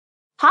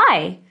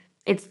Hi,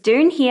 it's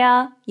Doone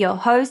here, your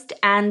host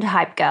and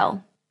hype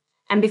girl.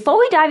 And before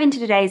we dive into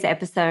today's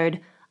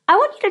episode, I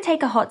want you to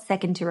take a hot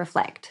second to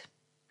reflect.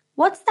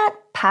 What's that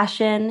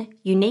passion,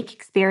 unique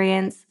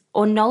experience,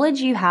 or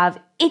knowledge you have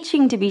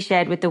itching to be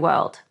shared with the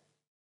world?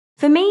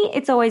 For me,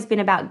 it's always been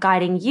about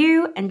guiding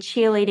you and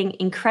cheerleading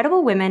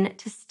incredible women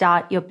to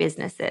start your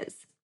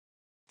businesses.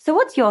 So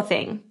what's your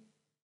thing?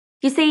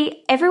 You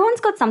see,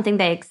 everyone's got something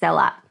they excel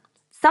at,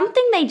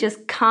 something they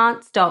just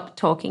can't stop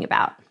talking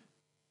about.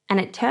 And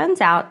it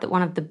turns out that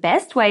one of the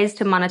best ways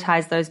to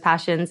monetize those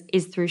passions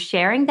is through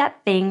sharing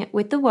that thing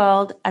with the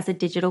world as a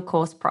digital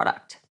course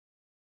product.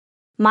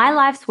 My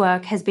life's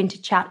work has been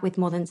to chat with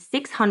more than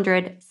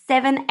 600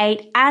 7,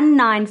 8, and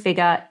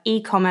 9-figure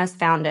e-commerce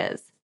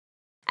founders.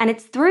 And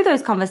it's through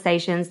those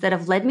conversations that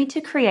have led me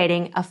to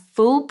creating a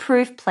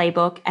foolproof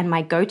playbook and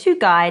my go-to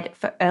guide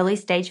for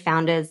early-stage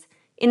founders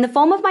in the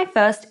form of my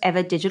first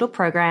ever digital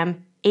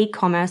program,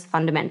 E-commerce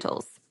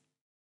Fundamentals.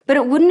 But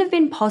it wouldn't have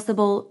been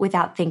possible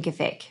without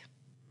Thinkific.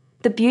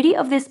 The beauty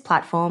of this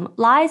platform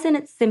lies in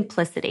its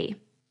simplicity.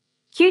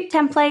 Cute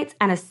templates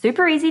and a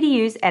super easy to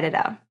use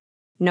editor.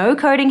 No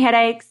coding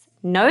headaches,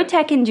 no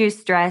tech-induced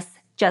stress,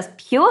 just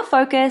pure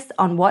focus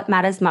on what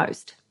matters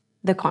most,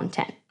 the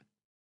content.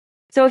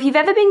 So if you've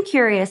ever been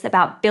curious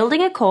about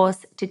building a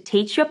course to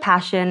teach your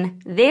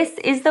passion, this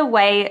is the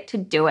way to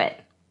do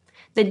it.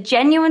 The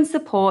genuine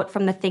support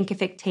from the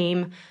Thinkific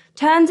team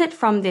turns it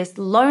from this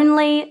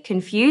lonely,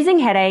 confusing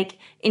headache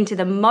into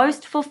the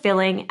most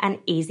fulfilling and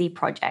easy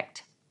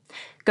project.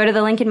 Go to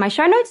the link in my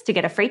show notes to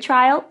get a free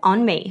trial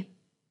on me.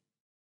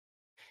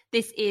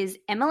 This is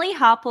Emily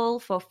Harpel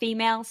for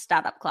Female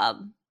Startup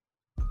Club.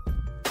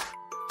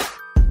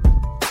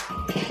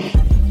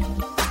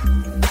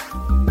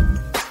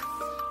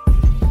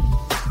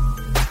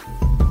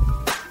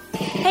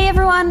 Hey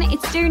everyone,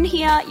 it's Doone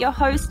here, your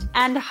host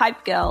and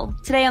hype girl.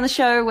 Today on the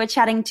show, we're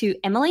chatting to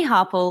Emily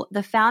Harpel,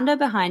 the founder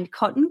behind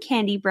cotton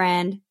candy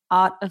brand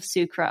Art of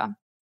Sucre.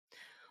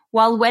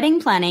 While wedding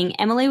planning,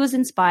 Emily was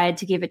inspired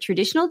to give a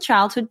traditional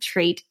childhood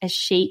treat a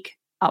chic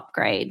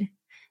upgrade.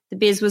 The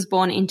biz was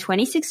born in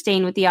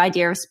 2016 with the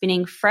idea of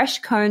spinning fresh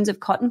cones of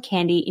cotton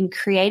candy in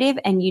creative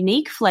and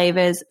unique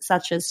flavors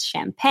such as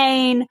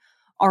champagne,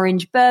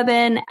 orange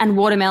bourbon, and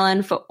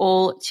watermelon for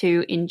all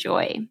to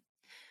enjoy.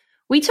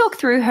 We talk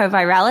through her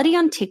virality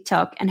on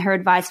TikTok and her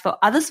advice for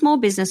other small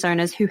business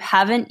owners who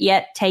haven't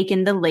yet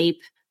taken the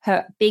leap,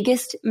 her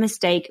biggest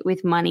mistake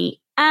with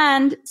money,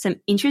 and some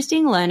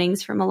interesting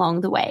learnings from along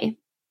the way.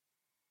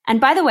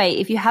 And by the way,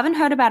 if you haven't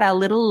heard about our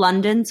little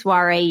London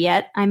soiree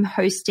yet, I'm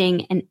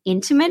hosting an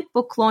intimate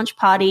book launch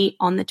party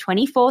on the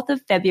 24th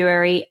of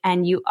February,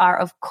 and you are,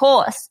 of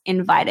course,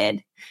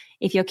 invited.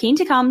 If you're keen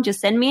to come,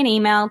 just send me an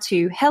email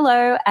to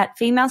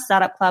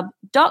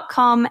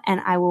hello@femalestartupclub.com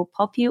and I will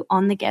pop you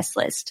on the guest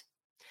list.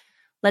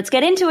 Let's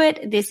get into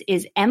it. This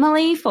is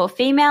Emily for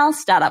Female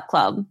Startup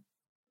Club.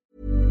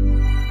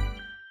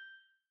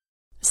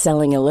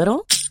 Selling a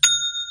little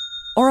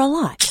or a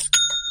lot?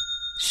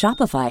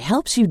 Shopify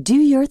helps you do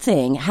your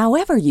thing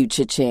however you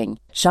cha-ching.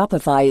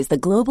 Shopify is the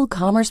global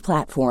commerce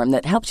platform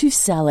that helps you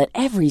sell at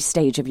every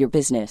stage of your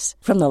business.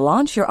 From the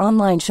launch your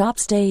online shop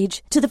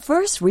stage to the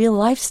first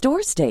real-life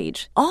store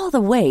stage, all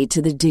the way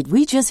to the did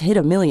we just hit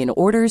a million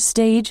orders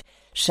stage.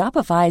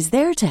 Shopify is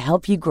there to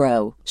help you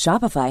grow.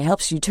 Shopify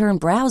helps you turn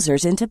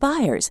browsers into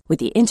buyers with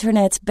the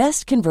internet's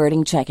best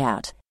converting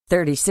checkout.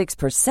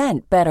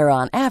 36% better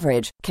on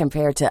average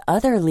compared to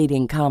other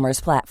leading commerce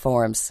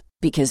platforms.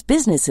 Because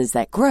businesses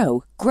that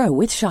grow, grow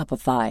with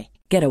Shopify.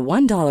 Get a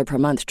 $1 per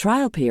month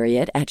trial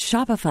period at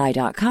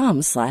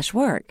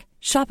shopify.com/work.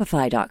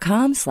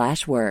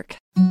 Shopify.com/work.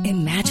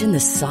 Imagine the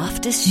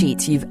softest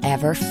sheets you've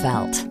ever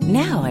felt.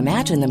 Now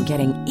imagine them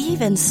getting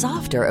even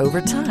softer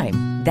over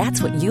time.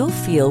 That's what you'll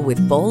feel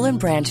with Boll &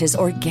 Branch's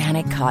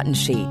organic cotton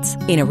sheets.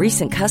 In a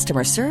recent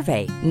customer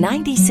survey,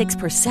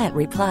 96%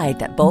 replied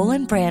that Boll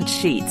 & Branch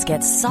sheets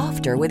get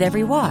softer with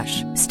every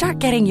wash. Start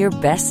getting your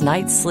best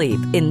night's sleep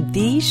in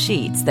these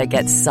sheets that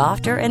get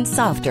softer and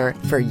softer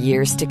for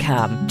years to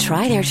come.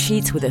 Try their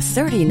sheets with a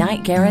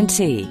 30-night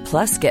guarantee.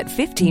 Plus, get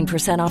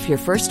 15% off your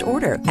first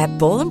order at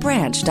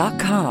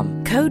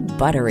bollandbranch.com. Code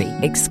BUTTERY.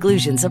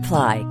 Exclusions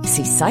apply.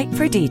 See site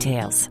for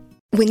details.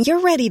 When you're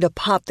ready to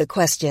pop the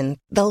question,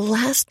 the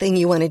last thing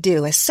you want to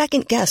do is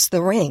second-guess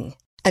the ring.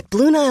 At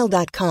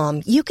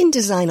BlueNile.com, you can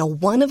design a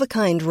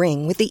one-of-a-kind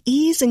ring with the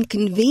ease and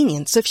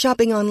convenience of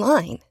shopping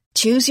online.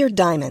 Choose your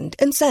diamond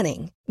and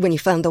setting. When you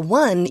find the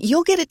one,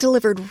 you'll get it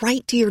delivered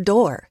right to your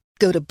door.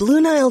 Go to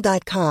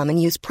BlueNile.com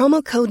and use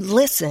promo code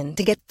LISTEN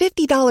to get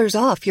 $50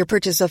 off your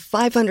purchase of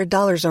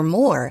 $500 or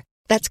more.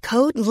 That's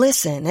code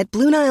LISTEN at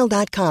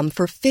BlueNile.com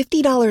for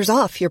 $50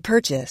 off your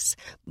purchase.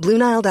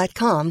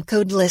 BlueNile.com,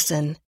 code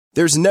LISTEN.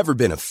 There's never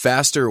been a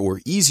faster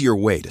or easier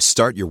way to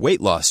start your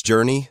weight loss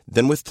journey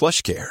than with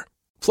PlushCare.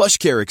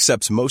 PlushCare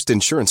accepts most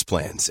insurance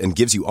plans and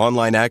gives you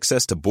online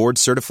access to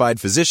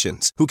board-certified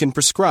physicians who can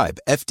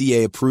prescribe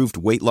FDA-approved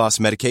weight loss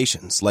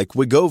medications like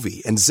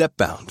Wegovy and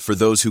Zepbound for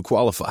those who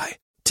qualify.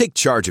 Take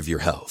charge of your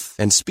health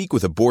and speak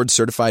with a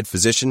board-certified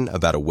physician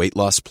about a weight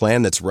loss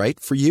plan that's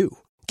right for you.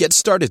 Get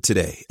started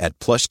today at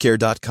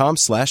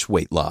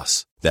plushcare.com/weight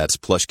loss. That's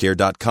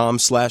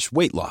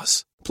plushcare.com/weight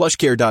loss.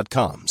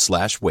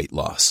 plushcare.com/weight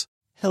loss.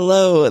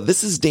 Hello,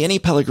 this is Danny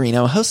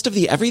Pellegrino, host of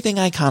the Everything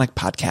Iconic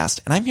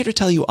podcast, and I'm here to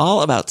tell you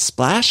all about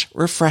Splash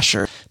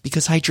Refresher,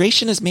 because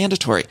hydration is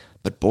mandatory,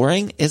 but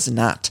boring is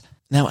not.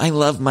 Now, I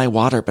love my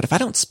water, but if I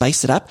don't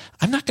spice it up,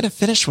 I'm not going to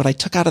finish what I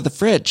took out of the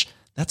fridge.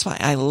 That's why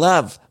I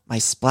love my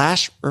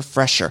Splash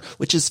Refresher,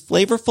 which is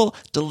flavorful,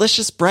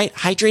 delicious, bright,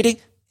 hydrating,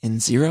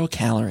 and 0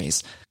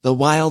 calories. The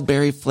wild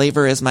berry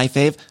flavor is my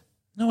fave.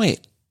 No,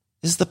 wait.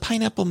 Is the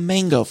pineapple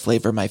mango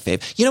flavor my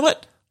fave? You know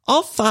what?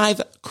 All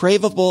 5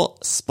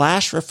 craveable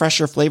Splash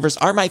Refresher flavors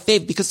are my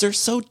fave because they're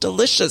so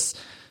delicious.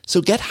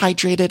 So get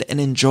hydrated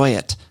and enjoy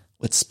it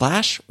with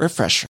Splash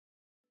Refresher.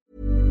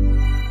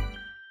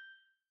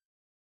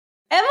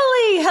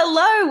 Emily,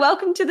 hello.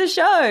 Welcome to the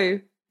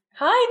show.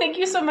 Hi, thank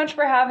you so much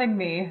for having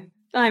me.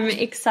 I'm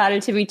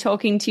excited to be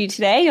talking to you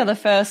today. You're the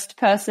first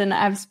person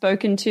I've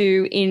spoken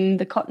to in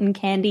the cotton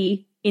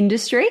candy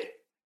industry.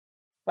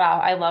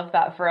 Wow, I love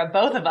that for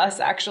both of us,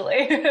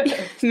 actually.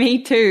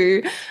 Me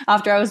too.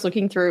 After I was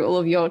looking through all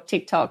of your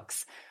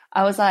TikToks,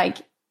 I was like,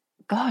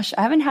 gosh,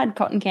 I haven't had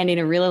cotton candy in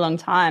a really long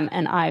time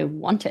and I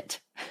want it.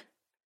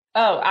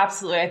 Oh,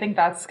 absolutely. I think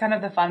that's kind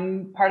of the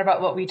fun part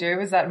about what we do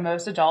is that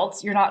most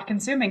adults, you're not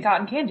consuming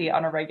cotton candy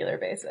on a regular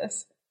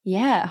basis.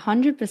 Yeah,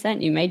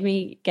 100%. You made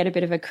me get a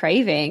bit of a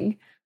craving.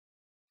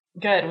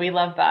 Good. We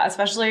love that.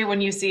 Especially when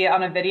you see it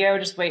on a video,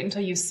 just wait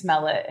until you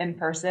smell it in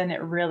person.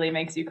 It really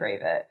makes you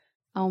crave it.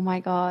 Oh my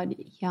God,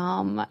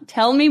 yum.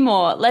 Tell me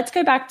more. Let's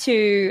go back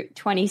to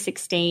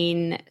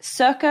 2016,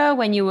 circa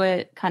when you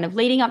were kind of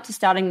leading up to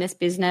starting this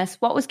business.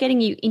 What was getting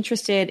you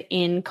interested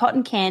in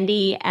cotton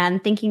candy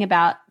and thinking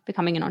about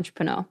becoming an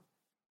entrepreneur?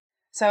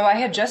 So I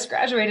had just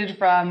graduated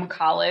from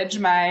college.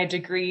 My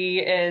degree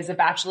is a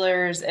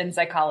bachelor's in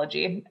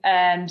psychology,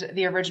 and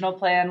the original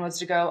plan was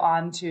to go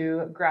on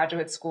to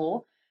graduate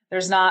school.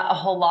 There's not a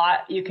whole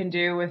lot you can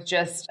do with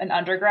just an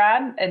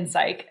undergrad in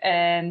psych,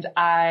 and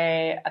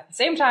I, at the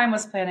same time,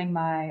 was planning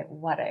my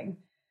wedding.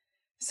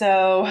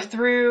 So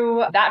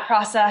through that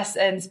process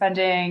and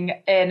spending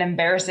an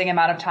embarrassing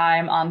amount of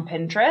time on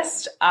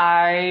Pinterest,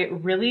 I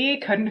really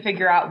couldn't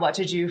figure out what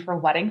to do for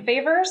wedding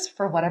favors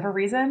for whatever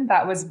reason.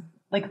 That was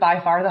like by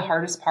far the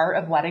hardest part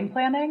of wedding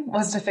planning,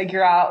 was to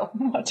figure out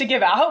what to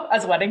give out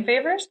as wedding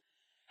favors.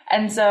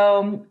 And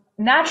so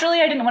naturally,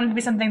 I didn't want it to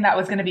be something that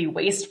was going to be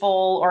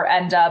wasteful or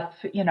end up,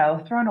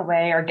 thrown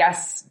away or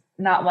guests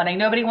not wanting.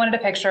 Nobody wanted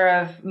a picture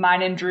of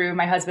mine and Drew,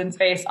 my husband's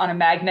face, on a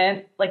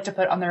magnet, like to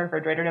put on the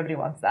refrigerator. Nobody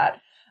wants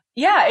that.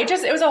 Yeah, it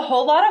was a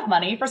whole lot of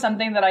money for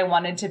something that I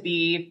wanted to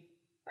be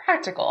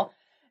practical.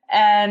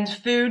 And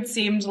food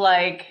seemed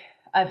like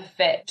a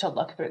fit to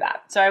look through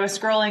that. So I was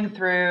scrolling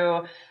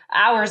through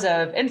hours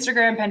of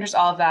Instagram, Pinterest,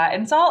 all of that,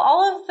 and saw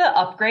all of the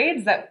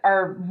upgrades that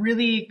are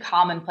really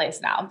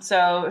commonplace now.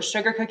 So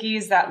sugar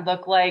cookies that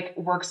look like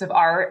works of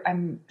art.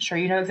 I'm sure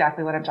you know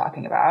exactly what I'm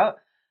talking about.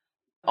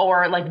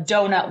 Or like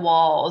donut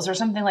walls or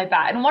something like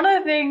that. And one of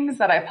the things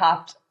that I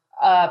popped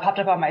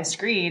up on my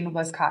screen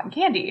was cotton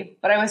candy,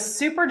 but I was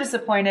super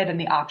disappointed in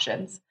the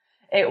options.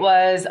 It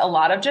was a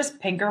lot of just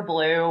pink or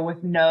blue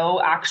with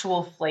no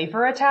actual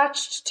flavor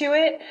attached to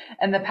it.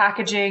 And the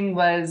packaging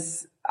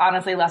was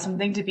honestly left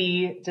something to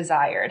be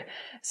desired.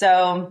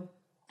 So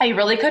I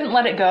really couldn't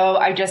let it go.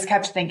 I just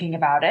kept thinking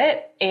about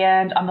it.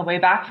 And on the way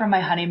back from my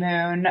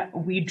honeymoon,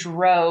 we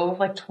drove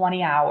like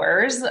 20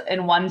 hours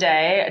in one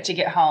day to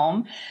get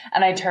home.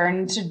 And I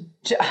turned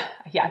to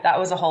that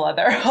was a whole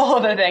other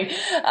thing.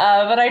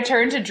 But I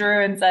turned to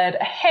Drew and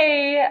said,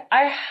 hey,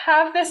 I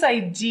have this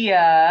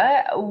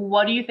idea.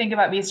 What do you think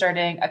about me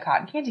starting a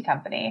cotton candy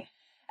company?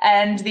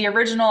 And the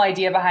original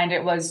idea behind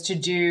it was to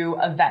do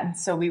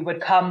events. So we would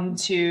come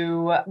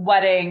to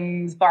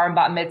weddings, bar and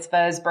bat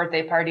mitzvahs,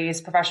 birthday parties,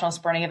 professional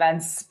sporting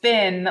events,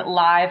 spin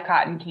live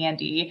cotton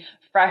candy,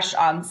 fresh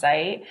on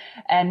site,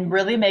 and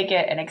really make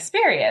it an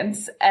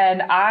experience.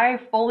 And I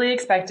fully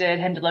expected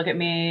him to look at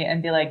me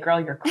and be like, girl,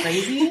 you're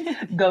crazy.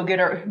 Go get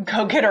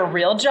a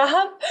real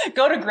job.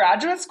 Go to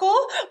graduate school.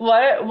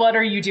 What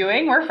are you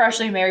doing? We're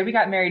freshly married. We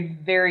got married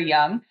very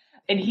young.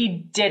 And he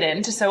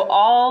didn't. So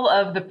all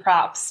of the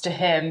props to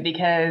him,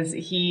 because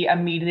he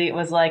immediately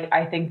was like,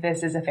 I think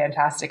this is a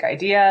fantastic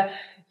idea.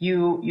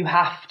 You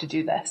have to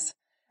do this.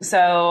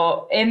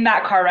 So in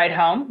that car ride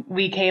home,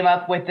 we came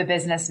up with the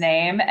business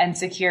name and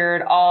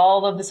secured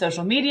all of the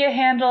social media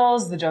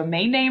handles, the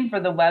domain name for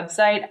the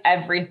website,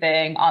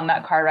 everything on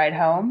that car ride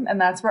home.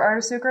 And that's where Art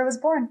of Sucre was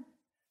born.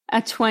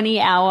 A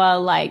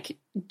 20-hour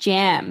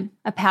jam,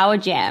 a power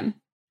jam.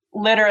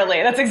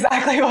 Literally, that's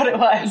exactly what it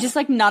was. You just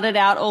nutted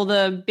out all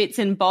the bits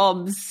and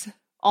bobs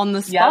on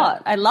the spot.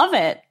 Yep. I love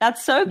it.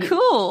 That's so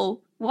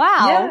cool.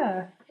 Wow.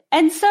 Yeah.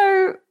 And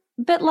so,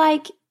 but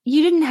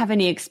you didn't have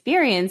any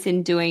experience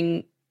in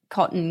doing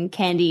cotton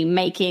candy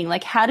making.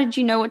 How did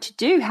you know what to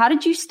do? How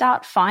did you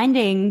start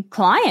finding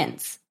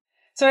clients?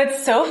 So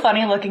it's so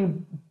funny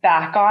looking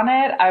back on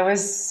it. I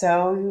was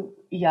so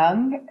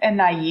young and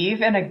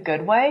naive in a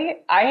good way.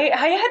 I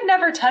had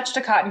never touched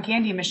a cotton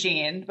candy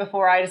machine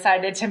before I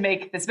decided to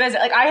make this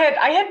business. Like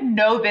I had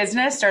no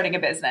business starting a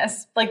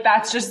business. Like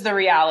that's just the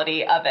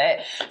reality of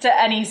it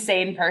to any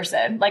sane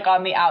person, like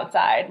on the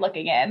outside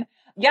looking in.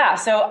 Yeah,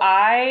 so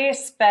I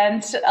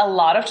spent a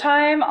lot of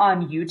time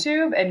on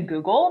YouTube and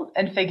Google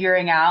and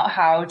figuring out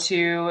how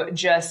to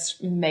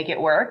just make it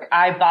work.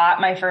 I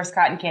bought my first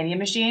cotton candy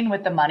machine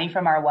with the money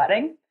from our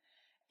wedding.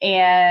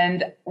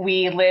 And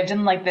we lived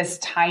in like this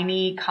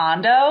tiny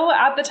condo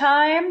at the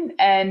time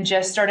and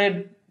just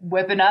started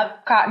whipping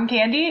up cotton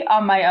candy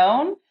on my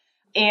own.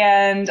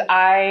 And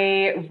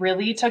I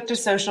really took to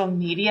social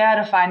media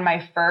to find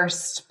my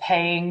first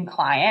paying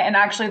client. And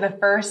actually the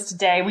first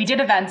day we did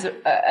events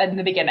in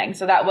the beginning.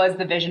 So that was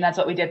the vision. That's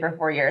what we did for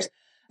 4 years.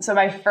 So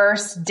my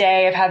first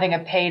day of having a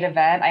paid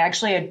event, I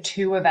actually had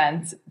 2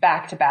 events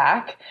back to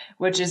back,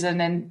 which is an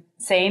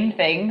insane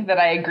thing that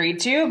I agreed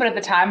to. But at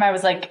the time I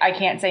was like, I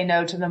can't say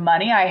no to the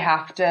money. I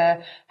have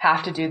to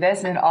do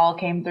this. And it all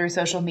came through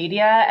social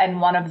media. And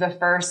one of the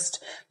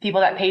first people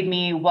that paid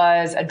me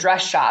was a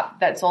dress shop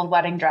that sold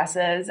wedding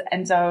dresses.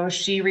 And so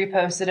she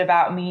reposted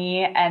about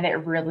me and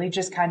it really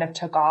just kind of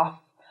took off.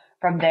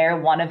 From there,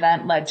 one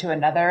event led to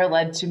another,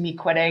 led to me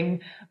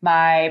quitting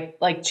my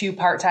 2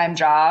 part-time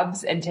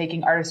jobs and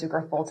taking Art of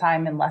Sucre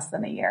full-time in less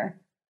than a year.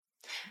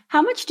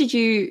 How much did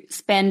you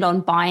spend on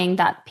buying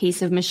that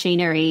piece of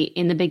machinery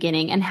in the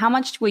beginning? And how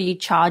much were you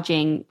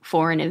charging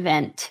for an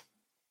event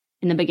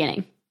in the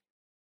beginning?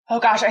 Oh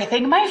gosh, I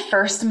think my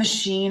first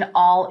machine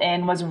all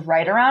in was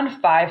right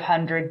around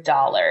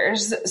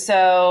 $500.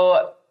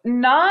 So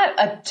not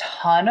a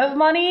ton of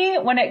money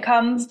when it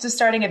comes to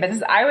starting a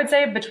business. I would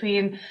say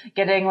between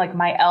getting like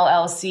my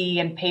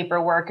LLC and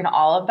paperwork and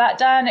all of that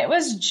done, it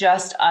was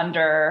just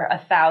under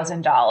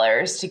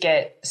 $1,000 to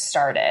get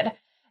started.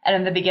 And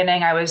in the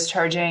beginning, I was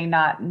charging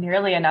not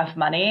nearly enough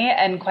money.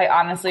 And quite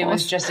honestly,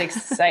 was just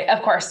excited.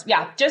 Of course.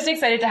 Yeah. Just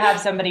excited to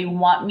have somebody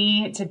want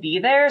me to be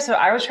there. So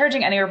I was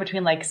charging anywhere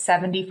between like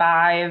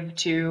 $75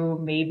 to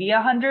maybe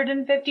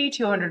 $150,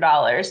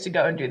 $200 to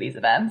go and do these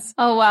events.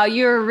 Oh, wow.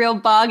 You're a real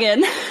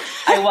bargain.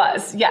 I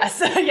was.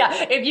 Yes.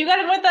 Yeah. If you got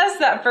in with us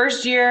that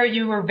first year,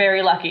 you were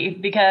very lucky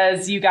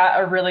because you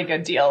got a really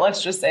good deal.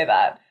 Let's just say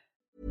that.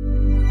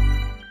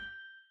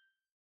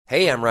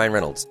 Hey, I'm Ryan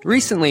Reynolds.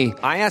 Recently,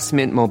 I asked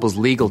Mint Mobile's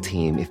legal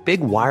team if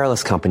big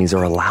wireless companies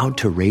are allowed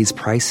to raise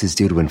prices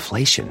due to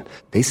inflation.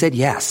 They said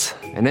yes.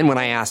 And then when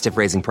I asked if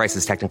raising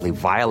prices technically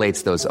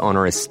violates those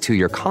onerous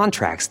 2-year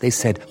contracts, they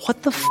said,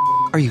 "What the f***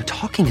 are you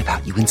talking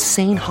about, you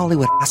insane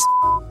Hollywood ass?"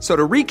 So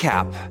to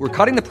recap, we're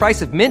cutting the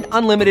price of Mint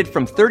Unlimited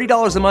from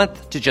 $30 a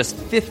month to just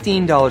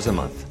 $15 a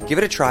month. Give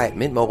it a try at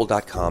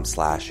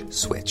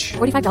mintmobile.com/switch.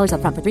 $45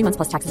 up front for 3 months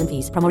plus taxes and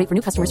fees. Promo rate for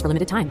new customers for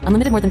limited time.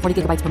 Unlimited more than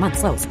 40 gigabytes per month.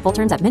 Slows full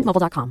terms at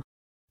mintmobile.com.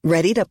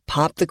 Ready to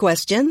pop the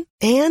question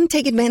and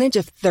take advantage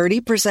of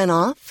 30%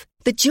 off?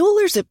 The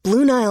jewelers at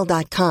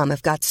BlueNile.com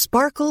have got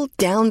sparkle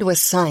down to a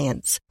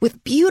science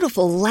with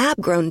beautiful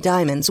lab-grown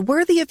diamonds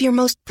worthy of your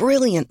most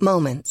brilliant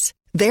moments.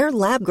 Their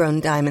lab-grown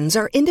diamonds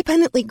are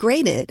independently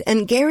graded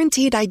and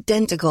guaranteed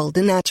identical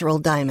to natural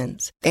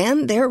diamonds.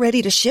 And they're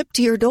ready to ship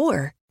to your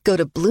door. Go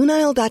to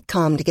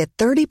BlueNile.com to get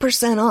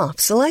 30% off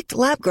select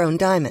lab-grown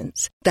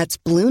diamonds. That's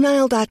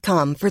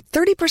BlueNile.com for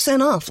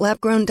 30% off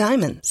lab-grown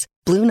diamonds.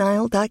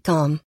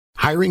 BlueNile.com.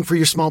 Hiring for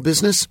your small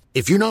business?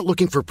 If you're not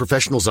looking for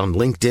professionals on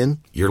LinkedIn,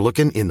 you're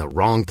looking in the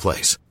wrong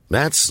place.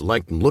 That's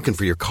like looking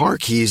for your car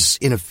keys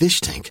in a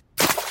fish tank.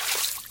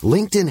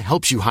 LinkedIn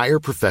helps you hire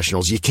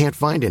professionals you can't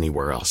find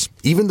anywhere else,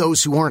 even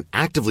those who aren't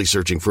actively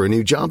searching for a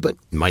new job but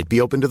might be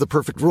open to the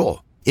perfect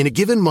role. In a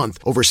given month,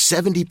 over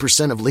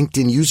 70% of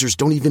LinkedIn users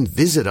don't even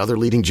visit other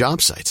leading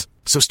job sites.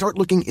 So start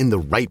looking in the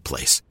right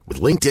place. With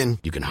LinkedIn,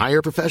 you can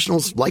hire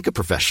professionals like a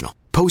professional.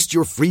 Post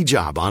your free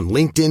job on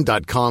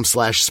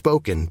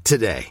linkedin.com/spoken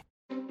today.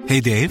 Hey,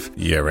 Dave.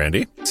 Yeah,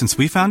 Randy. Since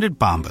we founded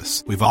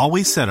Bombas, we've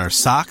always said our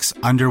socks,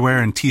 underwear,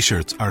 and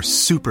T-shirts are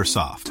super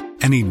soft.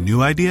 Any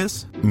new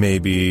ideas?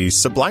 Maybe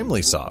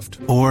sublimely soft.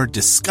 Or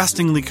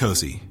disgustingly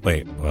cozy.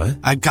 Wait, what?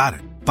 I got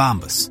it.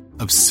 Bombas.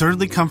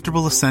 Absurdly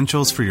comfortable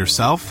essentials for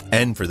yourself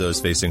and for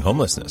those facing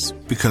homelessness.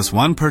 Because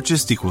one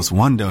purchased equals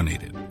one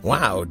donated.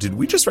 Wow, did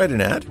we just write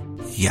an ad?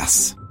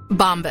 Yes.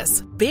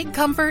 Bombas. Big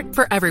comfort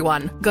for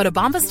everyone. Go to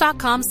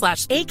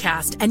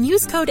bombas.com/ACAST and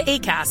use code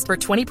ACAST for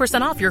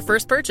 20% off your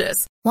first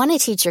purchase. Want to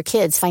teach your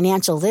kids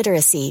financial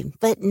literacy,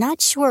 but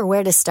not sure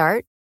where to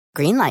start?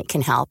 Greenlight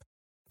can help.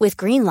 With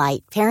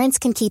Greenlight, parents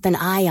can keep an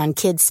eye on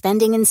kids'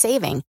 spending and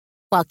saving,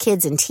 while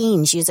kids and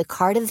teens use a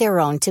card of their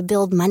own to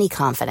build money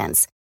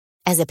confidence.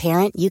 As a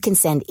parent, you can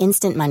send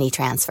instant money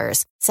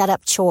transfers, set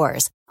up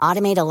chores,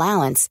 automate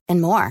allowance,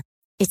 and more.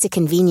 It's a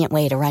convenient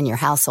way to run your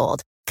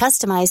household,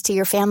 customized to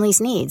your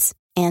family's needs,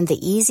 and the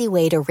easy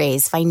way to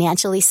raise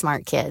financially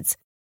smart kids.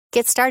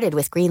 Get started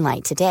with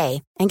Greenlight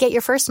today and get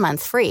your first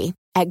month free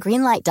at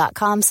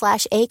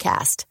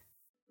greenlight.com/ACAST.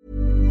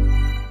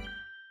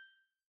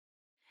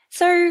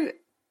 So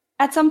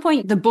at some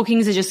point, the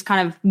bookings are just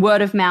kind of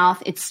word of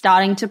mouth. It's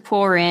starting to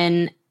pour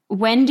in.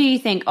 when do you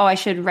think, oh, I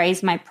should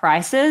raise my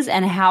prices,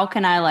 and how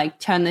can I like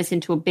turn this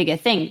into a bigger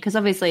thing? Because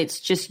obviously it's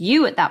just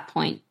you at that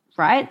point,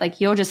 right?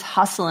 Like you're just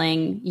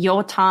hustling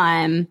your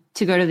time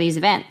to go to these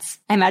events.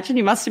 I imagine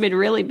you must have been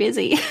really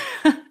busy.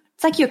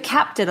 It's like you're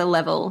capped at a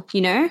level,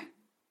 you know,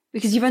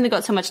 because you've only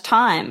got so much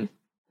time.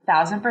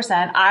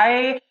 1,000%.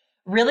 I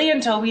really,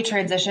 until we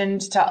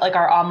transitioned to like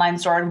our online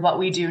store and what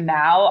we do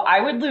now,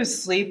 I would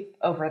lose sleep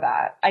over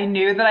that. I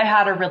knew that I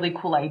had a really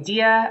cool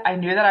idea. I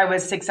knew that I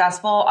was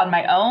successful on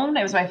my own.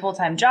 It was my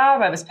full-time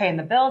job. I was paying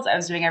the bills. I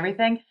was doing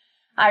everything.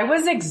 I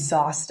was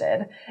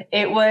exhausted.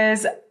 It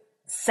was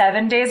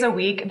 7 days a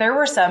week. There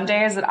were some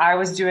days that I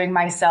was doing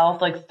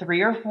myself like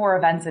 3 or 4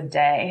 events a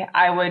day.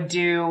 I would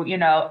do, you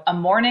know, a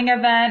morning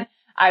event.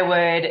 I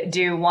would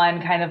do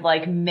one kind of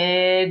like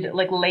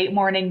late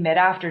morning,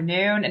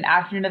 mid-afternoon, an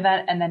afternoon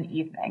event, and then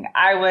evening.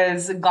 I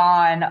was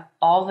gone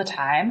all the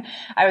time.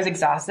 I was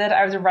exhausted.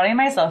 I was running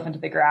myself into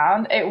the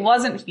ground. It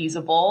wasn't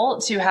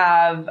feasible to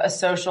have a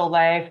social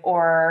life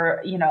or,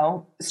 you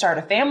know, start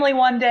a family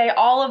one day,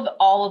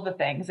 all of the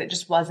things. It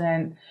just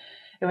wasn't.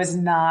 It was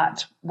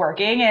not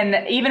working.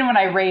 And even when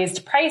I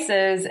raised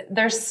prices,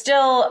 there's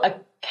still a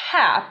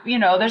cap. You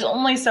know, there's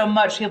only so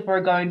much people are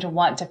going to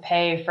want to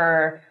pay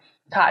for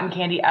cotton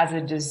candy as a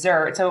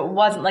dessert. So it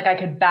wasn't like I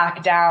could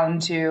back down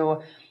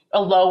to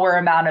a lower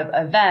amount of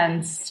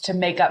events to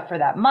make up for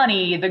that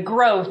money. The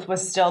growth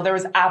was still, there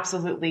was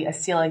absolutely a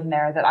ceiling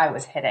there that I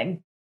was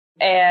hitting.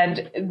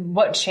 And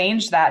what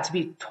changed that, to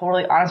be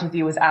totally honest with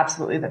you, was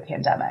absolutely the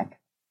pandemic.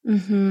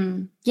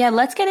 Mm-hmm. Yeah,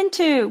 let's get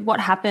into what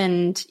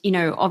happened. You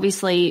know,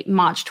 obviously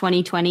March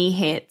 2020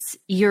 hits.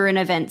 You're an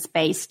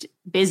events-based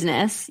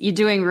business. You're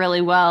doing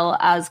really well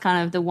as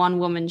kind of the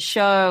one-woman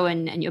show,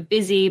 and you're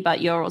busy, but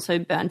you're also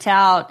burnt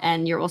out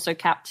and you're also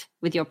capped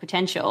with your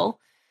potential.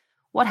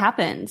 What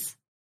happens?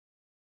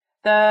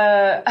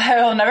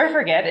 I will never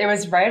forget. It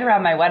was right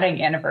around my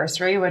wedding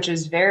anniversary, which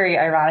is very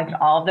ironic in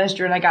all of this.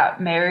 Drew and I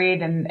got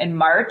married in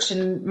March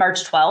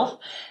 12th.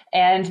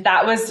 And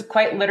that was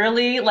quite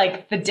literally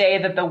like the day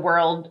that the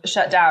world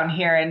shut down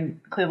here in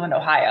Cleveland,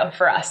 Ohio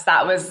for us.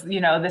 That was, you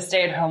know, the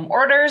stay-at-home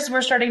orders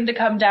were starting to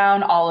come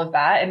down, all of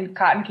that. And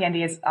cotton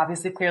candy is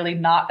obviously clearly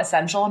not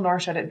essential, nor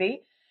should it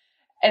be.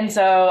 And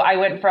so I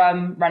went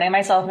from running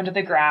myself into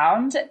the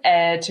ground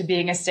to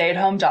being a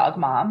stay-at-home dog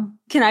mom.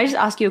 Can I just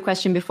ask you a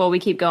question before we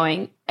keep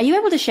going? Are you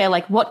able to share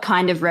like what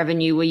kind of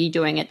revenue were you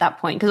doing at that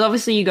point? Because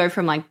obviously you go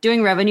from like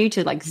doing revenue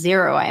to like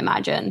zero, I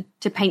imagine,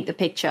 to paint the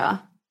picture.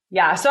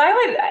 Yeah. So I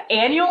would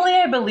annually,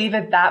 I believe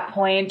at that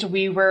point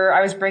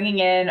I was bringing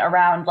in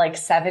around like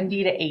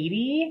 $70,000 to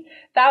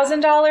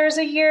 $80,000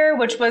 a year,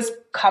 which was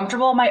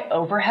comfortable. My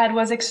overhead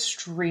was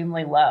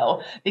extremely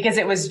low because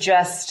it was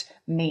just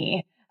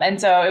me. And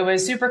so it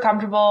was super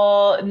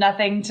comfortable,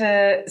 nothing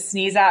to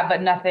sneeze at,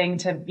 but nothing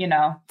to, you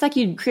know. It's like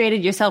you'd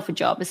created yourself a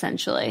job,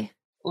 essentially.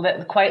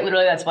 Quite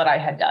literally, that's what I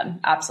had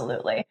done.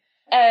 Absolutely.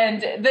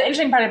 And the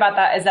interesting part about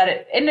that is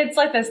that it's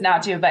like this now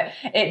too, but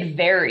it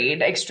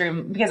varied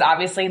extremely because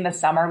obviously in the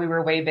summer we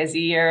were way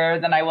busier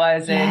than I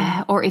was.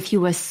 Yeah. Or if you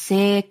were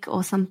sick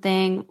or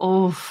something.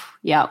 Oh,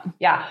 yeah.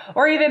 Yeah.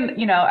 Or even,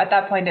 you know, at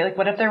that point, like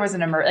what if there was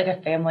like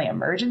a family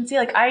emergency?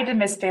 Like I had to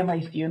miss family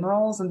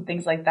funerals and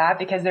things like that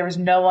because there was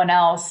no one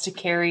else to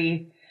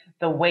carry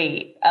the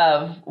weight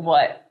of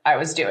what I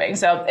was doing.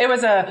 So it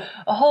was a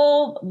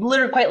whole,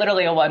 quite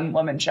literally a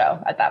one-woman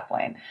show at that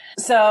point.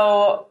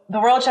 So the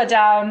world shut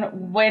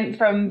down, went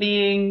from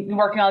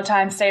working all the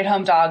time,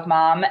 stay-at-home dog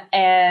mom.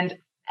 And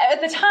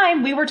at the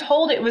time, we were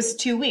told it was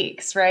 2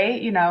 weeks,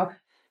 right? You know,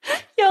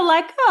 you're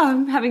like, oh,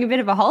 I'm having a bit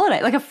of a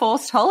holiday, like a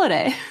forced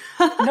holiday.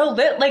 No,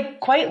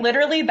 like quite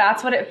literally,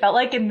 that's what it felt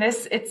like. And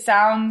it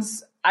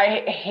sounds,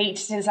 I hate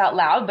to say this out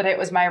loud, but it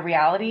was my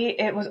reality.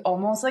 It was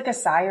almost like a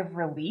sigh of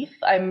relief.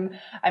 I'm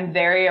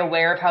very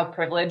aware of how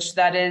privileged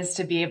that is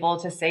to be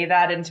able to say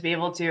that and to be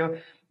able to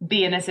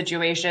be in a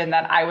situation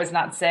that I was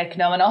not sick.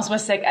 No one else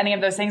was sick, any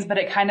of those things. But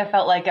it kind of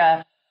felt like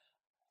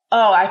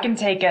I can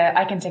take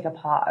a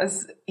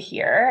pause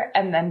here.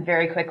 And then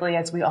very quickly,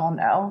 as we all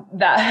know,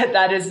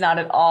 that is not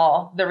at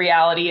all the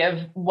reality of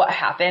what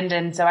happened.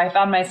 And so I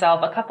found myself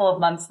a couple of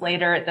months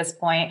later at this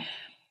point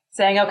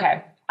saying,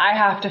 okay, I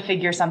have to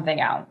figure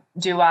something out.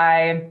 Do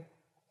I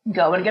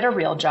go and get a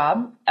real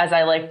job, as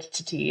I liked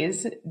to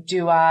tease?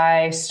 Do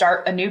I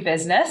start a new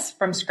business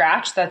from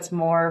scratch that's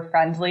more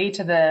friendly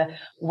to the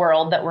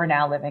world that we're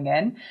now living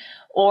in?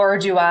 Or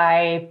do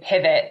I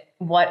pivot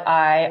what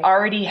I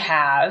already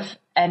have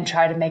and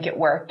try to make it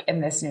work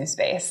in this new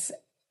space?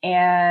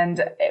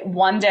 And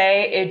one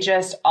day it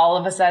just all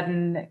of a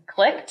sudden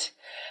clicked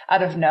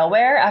out of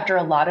nowhere after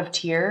a lot of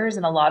tears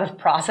and a lot of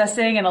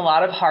processing and a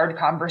lot of hard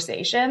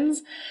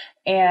conversations.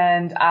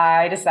 And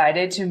I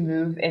decided to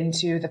move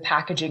into the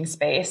packaging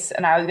space,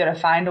 and I was going to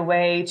find a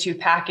way to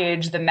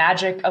package the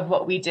magic of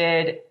what we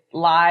did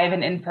live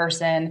and in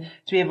person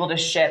to be able to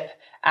ship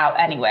out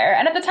anywhere.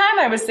 And at the time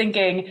I was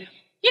thinking,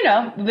 you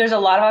know, there's a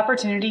lot of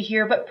opportunity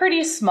here, but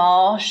pretty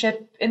small,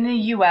 ship in the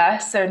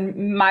US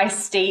and my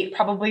state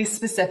probably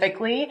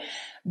specifically.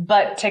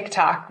 But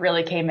TikTok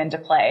really came into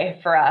play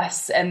for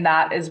us. And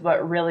that is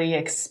what really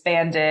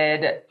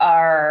expanded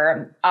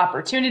our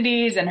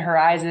opportunities and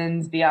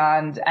horizons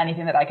beyond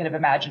anything that I could have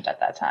imagined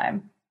at that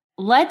time.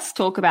 Let's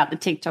talk about the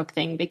TikTok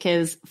thing,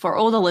 because for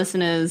all the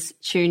listeners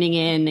tuning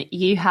in,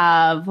 you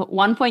have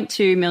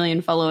 1.2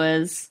 million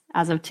followers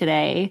as of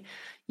today.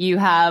 You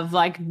have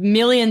like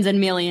millions and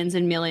millions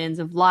and millions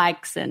of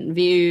likes and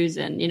views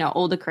and, you know,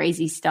 all the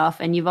crazy stuff.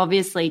 And you've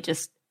obviously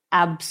just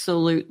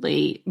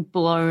absolutely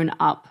blown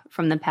up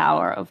from the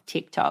power of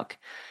TikTok.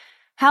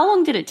 How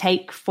long did it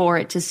take for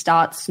it to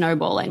start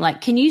snowballing?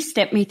 Like, can you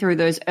step me through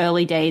those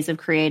early days of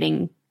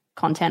creating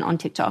content on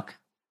TikTok?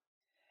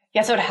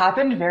 Yeah, so it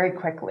happened very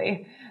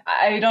quickly.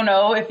 I don't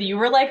know if you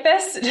were like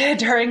this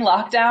during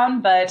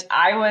lockdown, but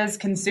I was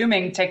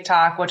consuming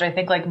TikTok, which I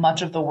think like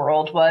much of the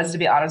world was, to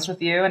be honest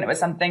with you. And it was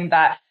something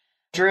that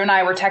Drew and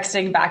I were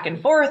texting back and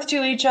forth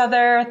to each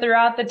other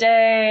throughout the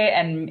day,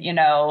 and, you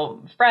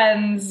know,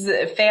 friends,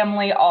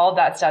 family, all of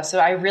that stuff. So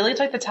I really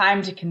took the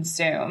time to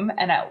consume.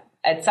 And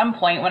at some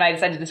point when I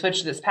decided to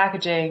switch to this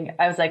packaging,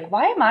 I was like,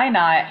 why am I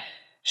not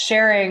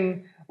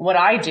sharing what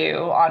I do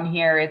on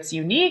here? It's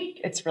unique.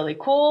 It's really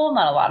cool.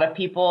 Not a lot of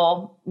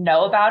people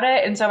know about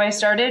it. And so I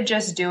started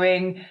just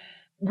doing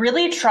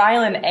really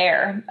trial and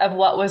error of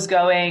what was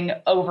going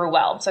over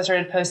well. So I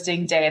started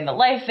posting day in the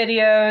life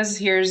videos.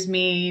 Here's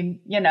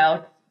me, you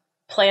know,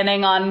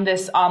 planning on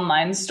this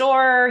online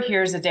store.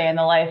 Here's a day in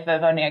the life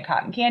of owning a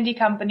cotton candy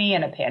company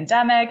in a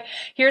pandemic.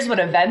 Here's what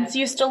events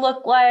used to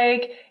look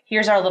like.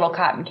 Here's our little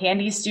cotton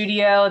candy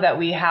studio that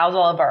we house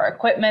all of our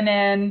equipment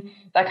in,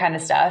 that kind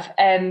of stuff.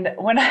 And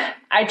when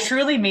I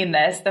truly mean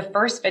this, the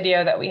first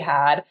video that we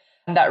had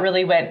that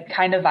really went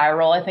kind of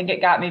viral, I think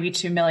it got maybe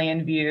 2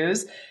 million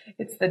views.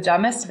 It's the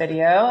dumbest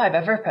video I've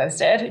ever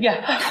posted.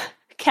 Yeah.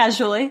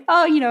 Casually.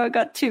 Oh, you know, it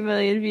got 2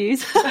 million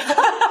views.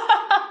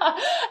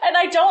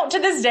 And to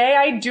this day,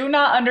 I do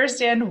not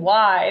understand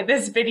why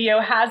this video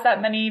has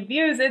that many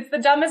views. It's the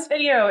dumbest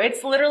video.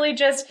 It's literally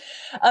just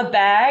a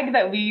bag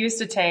that we used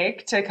to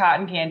take to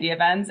cotton candy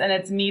events, and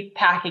it's me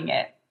packing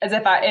it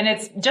and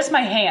it's just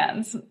my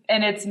hands,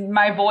 and it's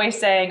my voice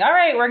saying, all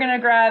right, we're going to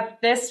grab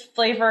this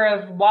flavor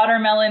of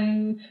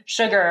watermelon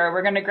sugar.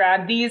 We're going to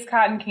grab these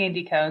cotton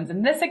candy cones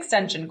and this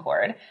extension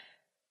cord.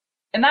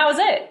 And that was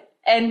it.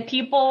 And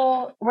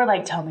people were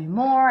like, tell me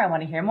more. I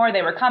want to hear more.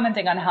 They were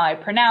commenting on how I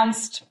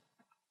pronounced,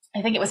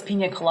 I think it was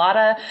pina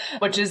colada,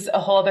 which is a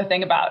whole other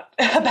thing about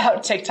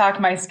TikTok.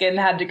 My skin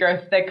had to grow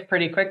thick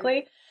pretty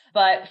quickly.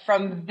 But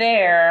from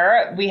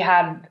there, we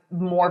had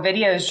more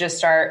videos just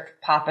start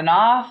popping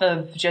off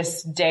of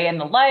just day in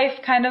the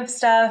life kind of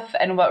stuff.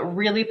 And what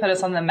really put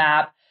us on the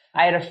map,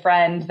 I had a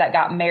friend that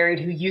got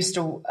married who used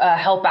to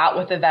help out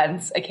with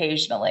events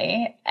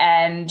occasionally.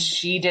 And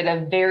she did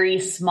a very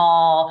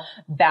small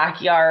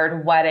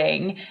backyard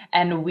wedding,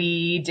 and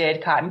we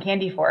did cotton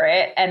candy for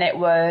it. And it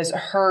was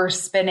her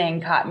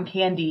spinning cotton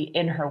candy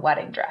in her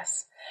wedding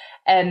dress.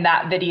 And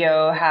that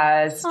video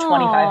has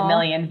 25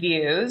 million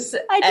views.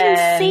 I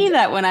didn't see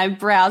that when I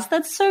browsed.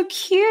 That's so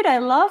cute. I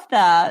love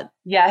that.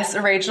 Yes,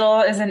 Rachel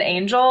is an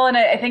angel. And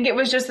I think it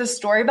was just the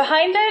story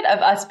behind it of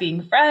us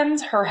being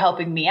friends, her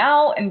helping me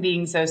out and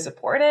being so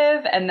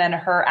supportive. And then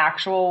her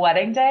actual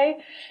wedding day.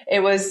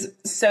 It was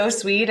so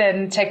sweet.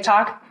 And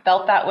TikTok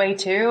felt that way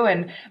too.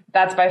 And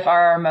that's by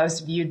far our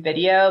most viewed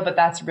video. But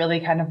that's really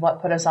kind of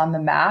what put us on the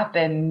map.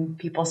 And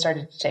people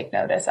started to take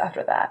notice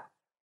after that.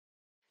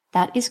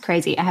 That is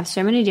crazy. I have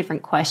so many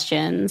different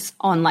questions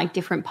on like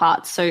different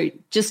parts. So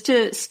just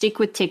to stick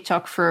with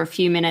TikTok for a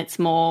few minutes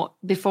more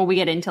before we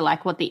get into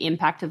like what the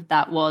impact of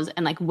that was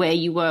and like where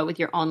you were with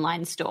your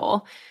online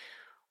store.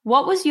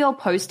 What was your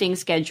posting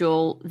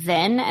schedule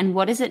then and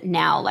what is it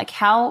now? Like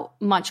how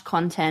much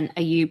content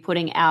are you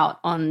putting out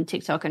on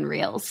TikTok and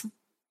Reels?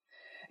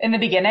 In the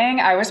beginning,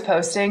 I was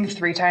posting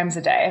 3 times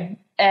a day.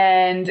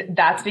 And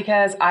that's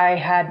because I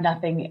had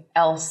nothing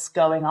else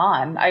going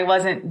on. I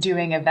wasn't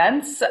doing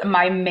events.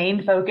 My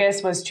main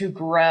focus was to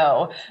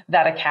grow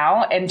that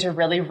account and to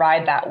really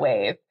ride that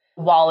wave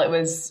while it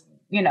was,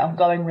 you know,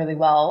 going really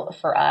well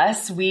for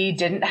us. We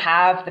didn't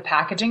have the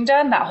packaging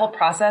done. That whole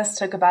process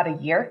took about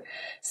a year.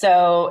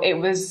 So it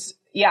was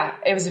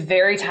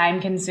very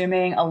time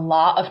consuming, a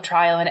lot of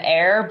trial and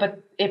error,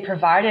 but it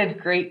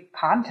provided great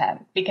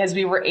content because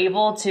we were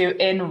able to,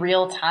 in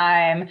real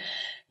time,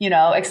 you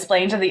know,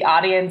 explain to the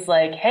audience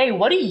like, hey,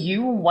 what do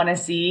you want to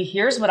see?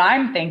 Here's what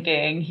I'm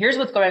thinking. Here's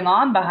what's going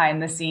on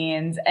behind the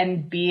scenes,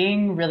 and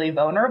being really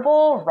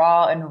vulnerable,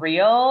 raw and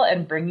real,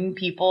 and bringing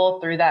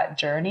people through that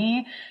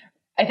journey.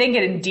 I think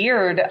it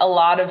endeared a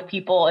lot of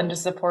people into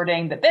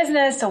supporting the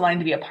business, to wanting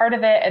to be a part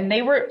of it. And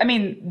they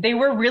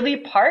were really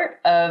part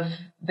of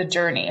the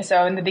journey.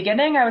 So in the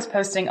beginning, I was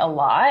posting a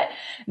lot.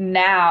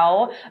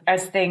 Now,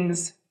 as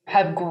things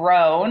have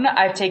grown,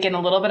 I've taken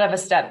a little bit of a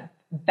step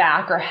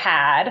back, or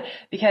had,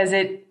 because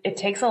it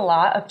takes a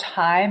lot of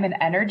time and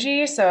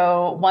energy.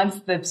 So once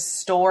the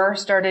store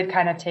started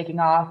kind of taking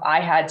off,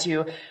 I had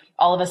to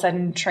all of a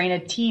sudden train a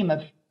team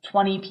of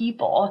 20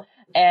 people.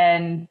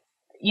 And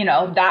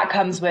that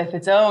comes with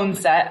its own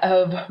set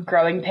of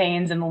growing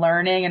pains and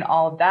learning and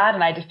all of that.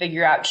 And I had to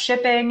figure out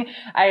shipping.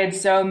 I had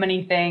so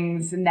many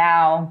things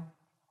now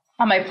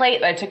on my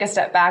plate that I took a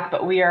step back,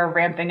 but we are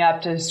ramping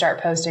up to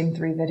start posting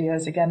 3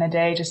 videos again a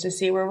day just to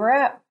see where we're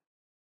at.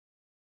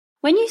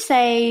 When you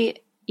say,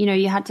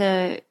 you had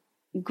to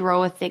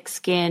grow a thick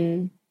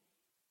skin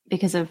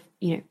because of,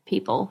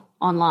 people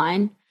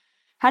online,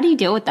 how do you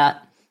deal with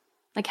that?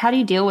 Like, how do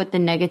you deal with the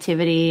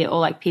negativity or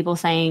like people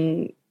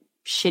saying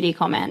shitty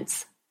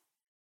comments?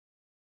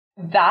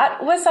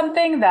 That was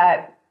something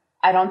that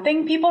I don't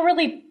think people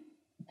really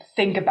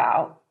think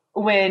about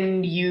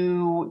when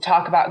you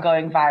talk about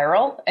going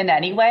viral in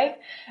any way.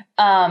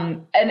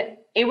 And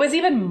it was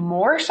even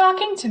more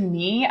shocking to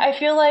me, I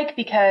feel like,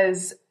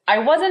 because I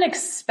wasn't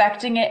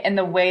expecting it in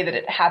the way that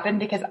it happened,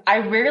 because I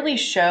rarely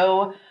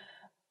show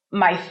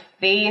my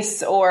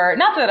face, or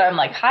not that I'm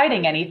like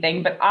hiding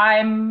anything, but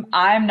I'm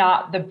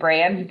not the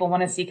brand people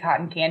want to see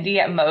cotton candy.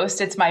 At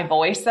most, it's my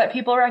voice that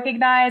people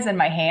recognize and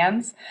my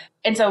hands.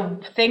 And so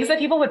things that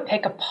people would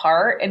pick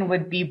apart and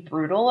would be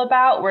brutal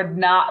about would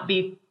not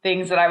be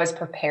things that I was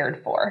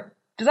prepared for.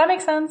 Does that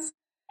make sense?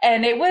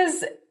 And it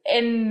was,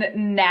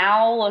 and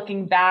now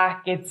looking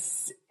back,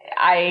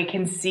 I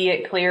can see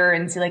it clearer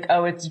and see like,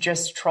 oh, it's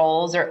just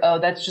trolls, or, oh,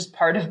 that's just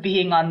part of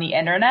being on the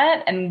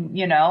internet. And,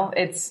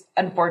 it's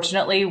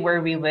unfortunately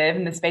where we live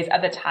in the space.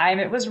 At the time,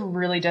 it was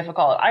really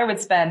difficult. I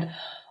would spend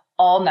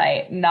all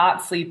night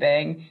not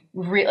sleeping,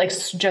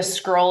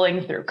 just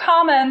scrolling through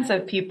comments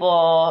of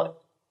people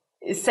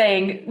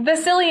saying the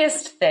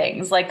silliest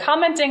things, like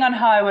commenting on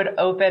how I would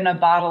open a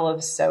bottle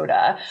of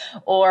soda,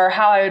 or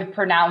how I would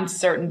pronounce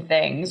certain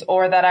things,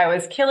 or that I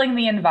was killing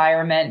the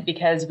environment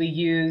because we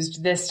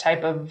used this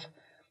type of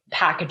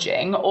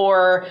packaging,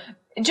 or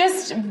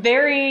just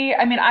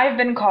I've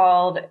been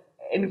called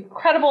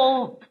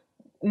incredible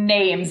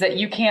names that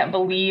you can't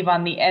believe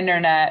on the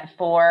internet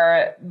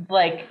for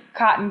like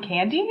cotton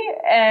candy.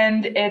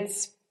 And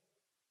it's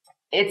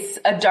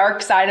a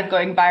dark side of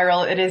going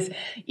viral. It is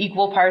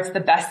equal parts the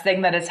best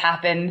thing that has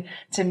happened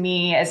to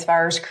me as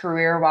far as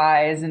career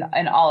wise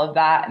and all of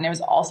that. And it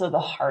was also the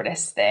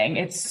hardest thing.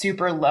 It's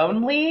super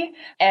lonely.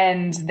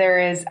 And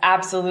there is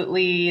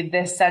absolutely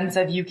this sense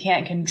of you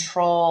can't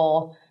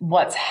control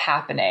what's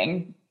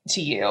happening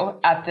to you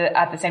at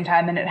the same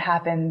time. And it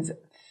happens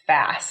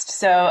fast.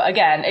 So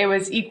again, it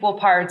was equal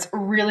parts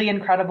really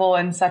incredible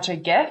and such a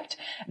gift.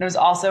 And it was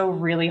also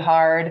really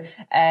hard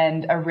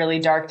and a really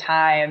dark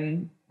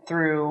time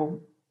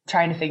through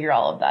trying to figure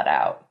all of that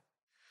out.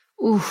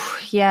 Ooh,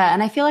 yeah.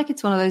 And I feel like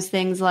it's one of those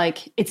things,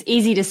 like, it's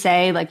easy to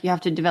say, like, you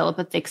have to develop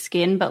a thick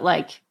skin, but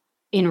like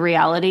in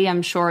reality,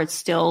 I'm sure it's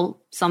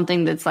still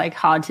something that's like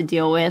hard to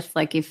deal with.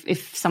 Like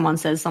if someone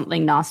says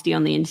something nasty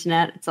on the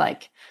internet, it's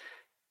like,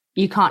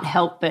 you can't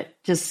help but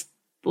just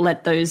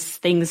let those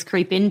things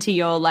creep into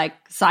your like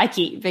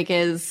psyche,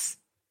 because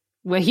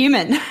we're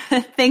human.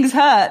 Things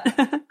hurt.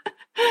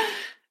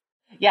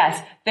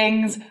 Yes,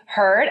 things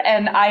hurt,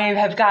 and I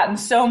have gotten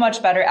so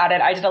much better at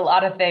it. I did a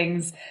lot of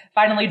things.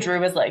 Finally, Drew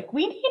was like,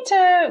 we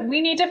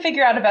need to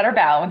figure out a better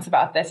balance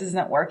about this.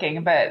 Isn't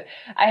working, but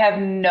I have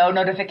no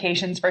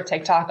notifications for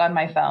TikTok on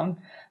my phone.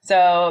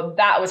 So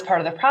that was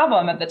part of the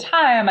problem. At the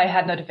time, I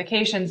had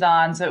notifications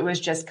on, so it was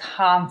just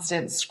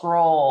constant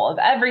scroll of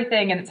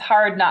everything, and it's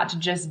hard not to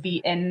just be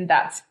in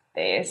that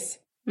space.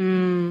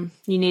 You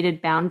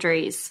needed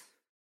boundaries.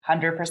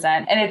 100%.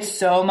 And it's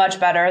so much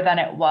better than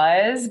it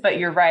was. But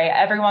you're right.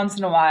 Every once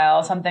in a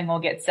while, something will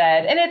get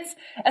said. And it's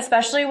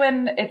especially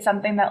when it's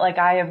something that like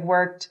I have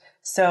worked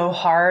so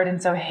hard and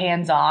so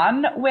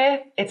hands-on with,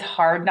 it's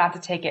hard not to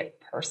take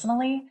it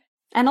personally.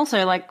 And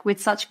also like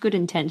with such good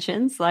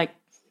intentions, like,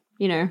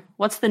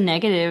 what's the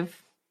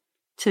negative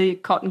to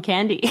cotton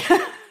candy?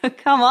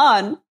 Come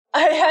on.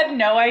 I had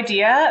no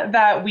idea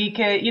that we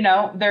could,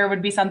 there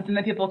would be something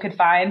that people could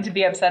find to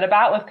be upset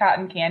about with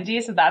cotton candy.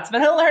 So that's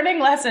been a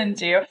learning lesson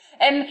too.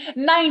 And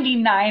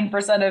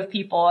 99% of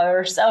people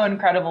are so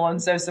incredible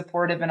and so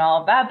supportive and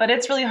all of that. But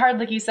it's really hard,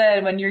 like you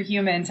said, when you're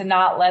human, to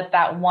not let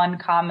that one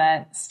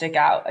comment stick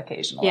out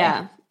occasionally.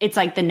 Yeah. It's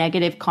like the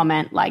negative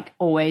comment like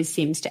always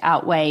seems to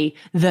outweigh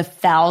the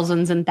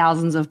thousands and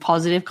thousands of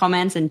positive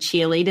comments and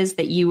cheerleaders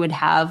that you would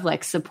have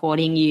like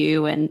supporting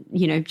you and,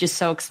 just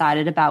so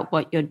excited about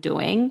what you're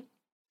doing.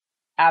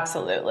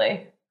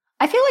 Absolutely.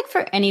 I feel like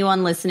for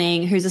anyone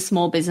listening who's a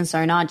small business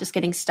owner just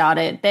getting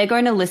started, they're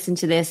going to listen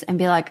to this and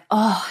be like,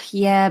 oh,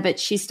 yeah, but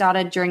she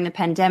started during the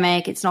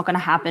pandemic. It's not going to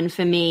happen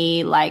for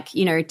me. Like,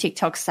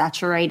 TikTok's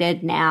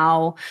saturated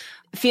now.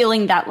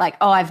 Feeling that like,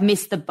 oh, I've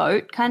missed the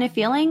boat kind of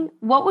feeling.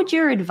 What would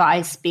your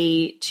advice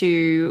be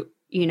to,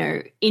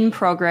 in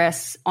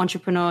progress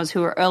entrepreneurs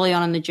who are early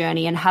on in the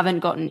journey and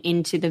haven't gotten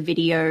into the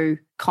video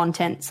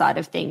content side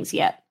of things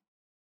yet?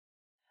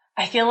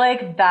 I feel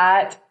like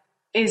that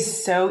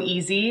is so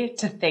easy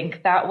to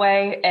think that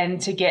way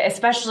and to get,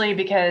 especially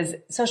because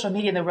social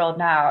media in the world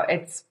now,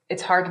 it's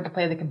hard to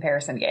play the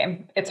comparison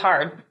game. It's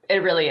hard. It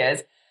really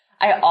is.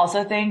 I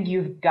also think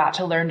you've got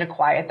to learn to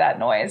quiet that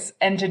noise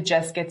and to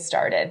just get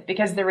started,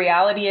 because the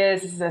reality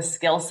is this is a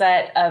skill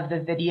set of the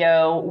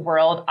video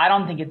world. I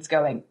don't think it's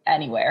going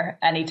anywhere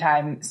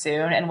anytime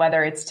soon. And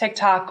whether it's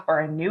TikTok or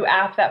a new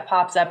app that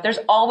pops up, there's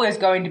always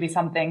going to be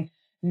something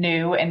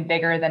new and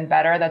bigger than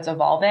better that's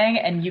evolving,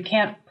 and you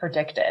can't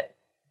predict it.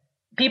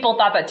 People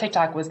thought that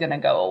TikTok was going to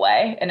go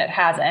away, and it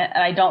hasn't.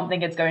 And I don't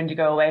think it's going to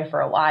go away for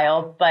a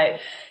while, but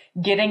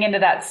getting into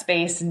that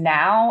space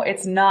now,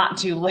 it's not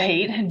too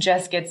late.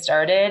 Just get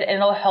started, and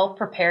it'll help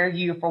prepare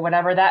you for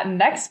whatever that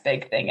next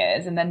big thing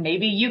is. And then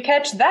maybe you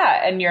catch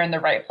that and you're in the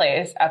right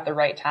place at the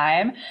right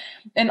time.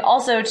 And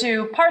also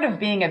too, part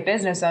of being a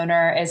business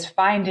owner is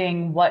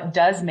finding what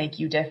does make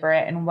you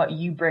different and what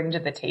you bring to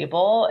the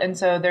table. And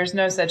so there's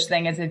no such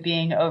thing as it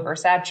being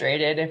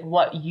oversaturated if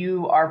what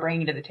you are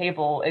bringing to the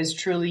table is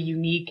truly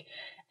unique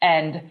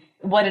and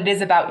what it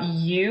is about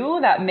you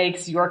that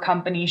makes your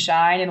company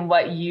shine and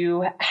what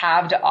you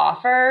have to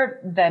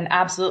offer, then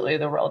absolutely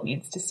the world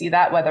needs to see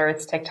that, whether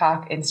it's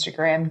TikTok,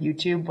 Instagram,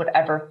 YouTube,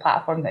 whatever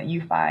platform that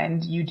you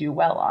find you do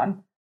well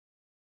on.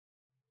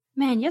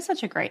 Man, you're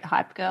such a great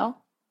hype girl.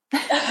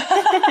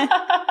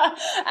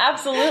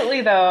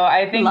 Absolutely, though.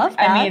 I think, Love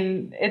that. I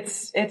mean,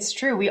 it's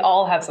true. We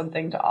all have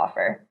something to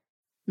offer.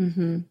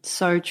 Mm-hmm.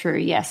 So true.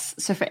 Yes.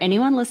 So for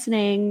anyone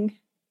listening,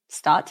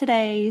 start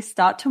today,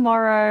 start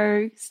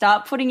tomorrow,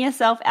 start putting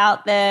yourself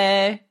out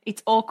there.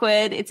 It's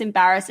awkward. It's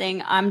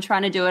embarrassing. I'm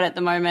trying to do it at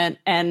the moment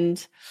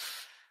and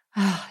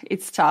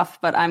it's tough,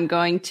 but I'm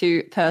going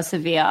to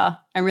persevere.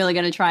 I'm really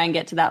going to try and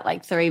get to that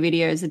 3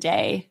 videos a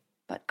day.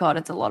 But God,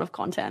 it's a lot of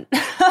content.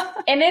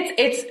 And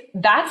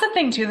that's the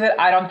thing too that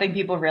I don't think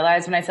people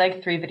realize when I say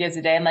 3 videos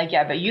a day. I'm like,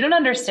 yeah, but you don't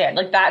understand.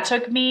 That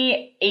took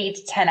me 8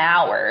 to 10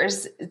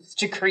 hours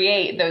to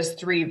create those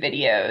 3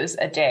 videos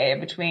a day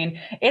between.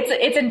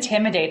 It's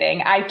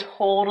intimidating. I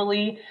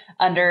totally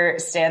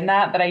understand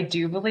that, but I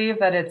do believe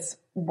that it's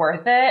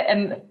worth it.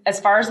 And as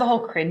far as the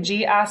whole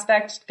cringy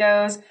aspect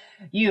goes,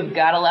 you've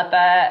got to let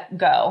that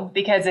go,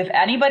 because if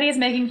anybody is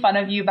making fun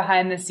of you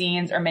behind the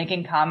scenes or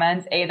making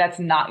comments, A, that's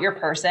not your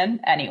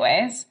person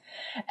anyways.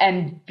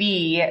 And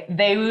B, you're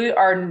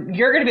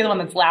going to be the one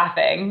that's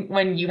laughing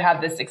when you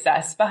have the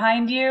success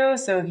behind you.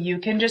 So if you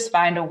can just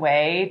find a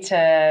way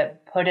to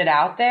put it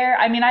out there.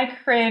 I mean, I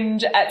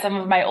cringe at some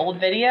of my old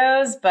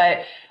videos,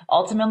 but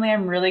ultimately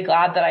I'm really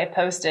glad that I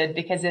posted,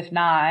 because if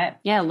not.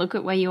 Yeah, look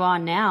at where you are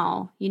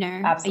now,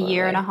 Absolutely. A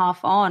year and a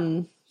half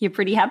on. You're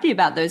pretty happy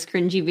about those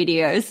cringy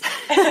videos.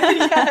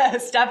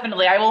 Yes,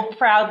 definitely. I will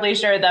proudly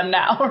share them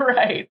now.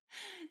 Right.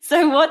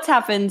 So what's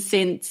happened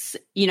since,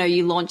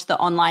 you launched the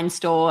online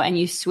store and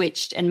you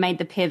switched and made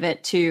the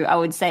pivot to, I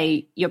would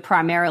say you're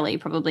primarily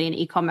probably an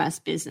e-commerce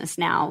business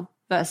now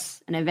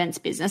versus an events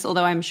business,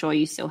 although I'm sure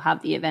you still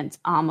have the events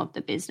arm of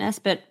the business.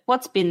 But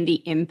what's been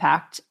the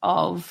impact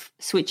of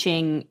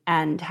switching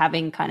and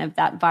having kind of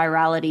that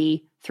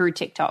virality through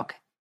TikTok?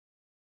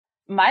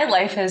 My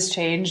life has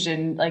changed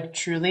in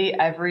truly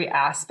every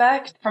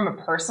aspect. From a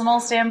personal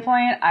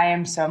standpoint, I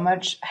am so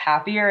much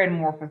happier and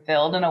more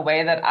fulfilled in a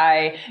way that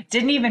I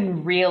didn't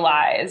even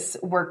realize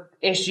were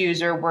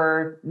issues or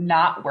were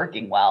not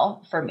working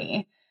well for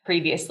me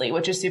previously,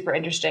 which is super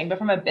interesting. But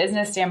from a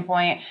business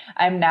standpoint,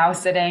 I'm now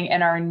sitting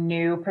in our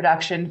new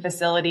production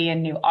facility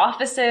and new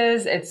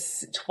offices.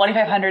 It's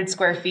 2,500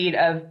 square feet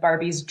of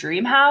Barbie's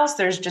dream house.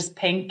 There's just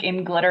pink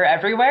and glitter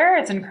everywhere.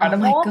 It's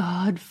incredible. Oh my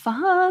God,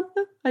 fun.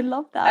 I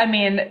love that. I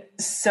mean,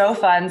 so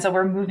fun. So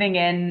we're moving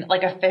in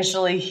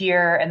officially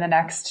here in the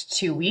next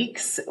 2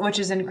 weeks, which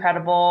is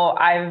incredible.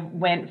 I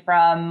went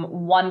from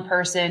 1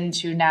 person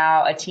to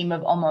now a team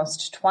of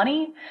almost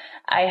 20.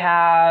 I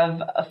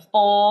have a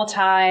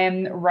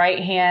full-time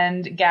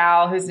right-hand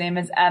gal whose name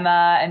is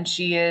Emma, and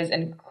she is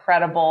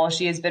incredible.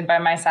 She has been by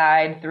my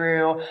side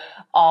through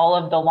all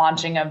of the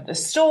launching of the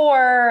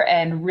store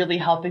and really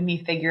helping me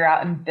figure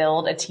out and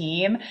build a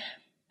team.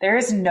 There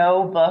is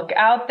no book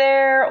out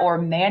there or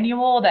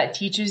manual that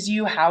teaches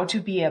you how to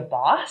be a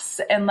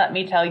boss. And let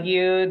me tell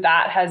you,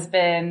 that has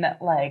been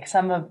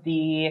some of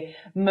the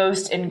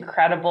most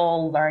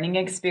incredible learning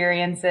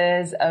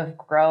experiences of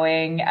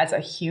growing as a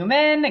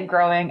human,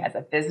 growing as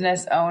a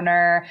business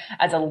owner,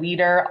 as a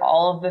leader,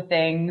 all of the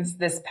things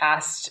this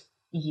past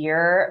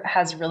year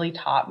has really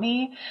taught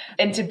me.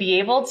 And to be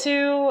able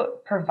to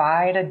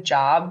provide a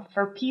job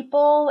for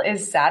people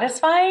is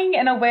satisfying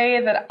in a way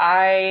that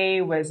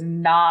I was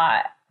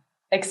not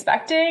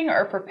expecting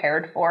or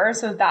prepared for.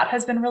 So that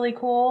has been really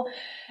cool.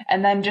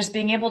 And then just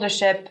being able to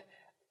ship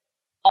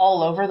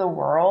all over the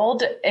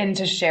world and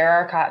to share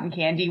our cotton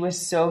candy with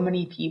so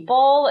many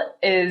people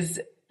is,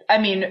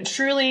 it's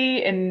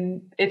truly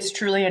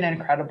an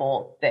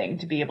incredible thing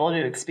to be able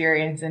to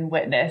experience and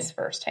witness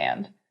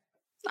firsthand.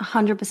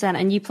 100%.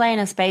 And you play in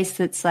a space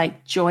that's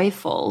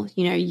joyful,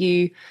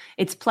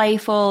 it's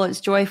playful,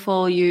 it's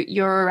joyful.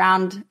 You're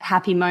around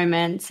happy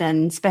moments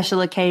and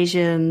special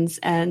occasions,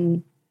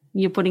 and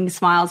you're putting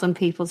smiles on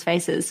people's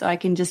faces. So I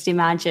can just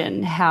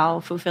imagine how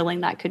fulfilling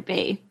that could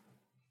be.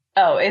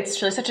 Oh,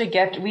 it's really such a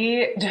gift.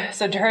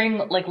 So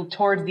during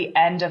towards the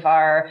end of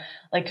our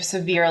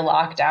severe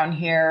lockdown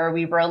here,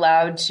 we were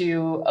allowed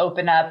to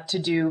open up to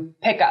do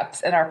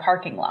pickups in our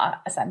parking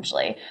lot,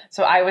 essentially.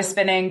 So I was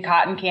spinning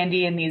cotton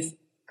candy in these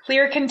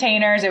clear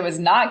containers. It was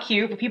not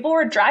cute, but people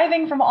were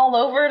driving from all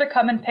over to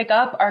come and pick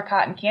up our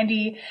cotton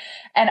candy.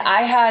 And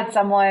I had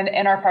someone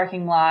in our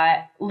parking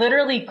lot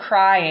literally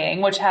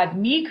crying, which had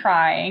me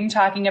crying,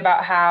 talking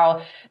about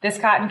how this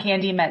cotton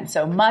candy meant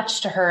so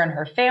much to her and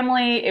her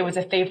family. It was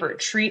a favorite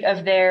treat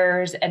of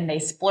theirs, and they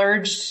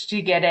splurged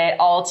to get it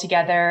all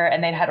together,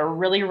 and they'd had a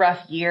really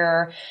rough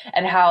year,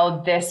 and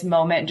how this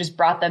moment just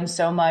brought them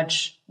so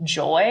much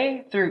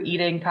joy through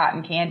eating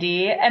cotton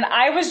candy. And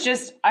I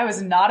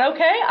was not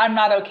okay. I'm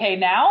not okay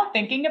now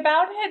thinking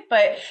about it,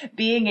 but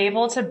being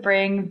able to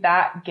bring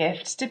that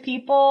gift to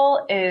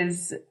people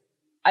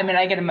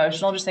I get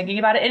emotional just thinking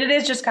about it. And it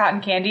is just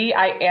cotton candy.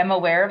 I am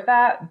aware of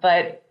that,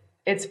 but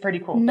it's a pretty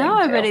cool thing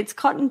No, too. but it's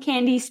cotton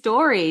candy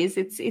stories.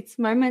 It's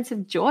moments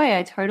of joy.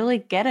 I totally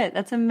get it.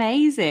 That's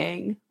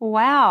amazing.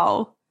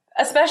 Wow.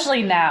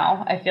 Especially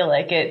now, I feel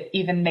like it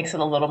even makes it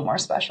a little more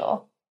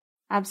special.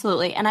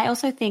 Absolutely. And I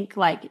also think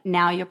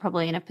now you're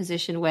probably in a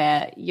position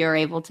where you're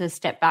able to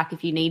step back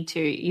if you need to.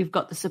 You've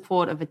got the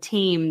support of a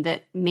team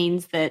that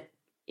means that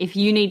if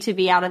you need to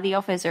be out of the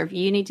office, or if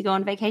you need to go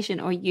on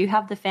vacation, or you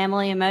have the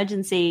family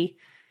emergency,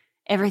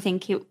 everything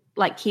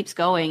keeps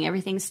going.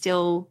 Everything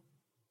still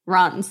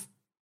runs.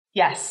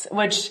 Yes,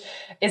 which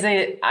is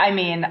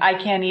I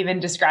can't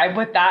even describe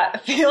what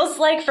that feels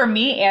like for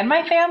me and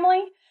my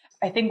family.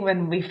 I think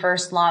when I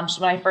first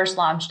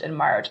launched in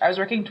March, I was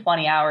working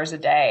 20 hours a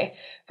day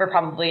for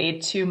probably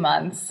 2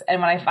 months.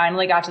 And when I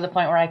finally got to the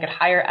point where I could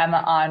hire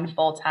Emma on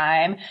full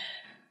time,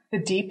 the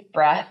deep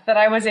breath that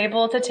I was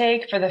able to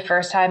take for the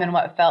first time in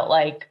what felt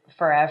like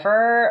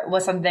forever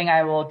was something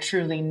I will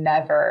truly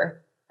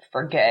never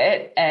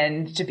forget.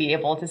 And to be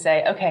able to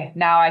say, okay,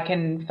 now I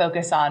can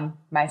focus on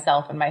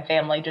myself and my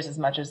family just as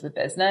much as the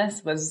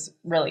business was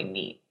really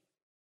neat.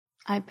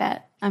 I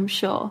bet. I'm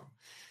sure.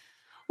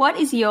 What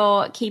is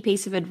your key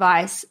piece of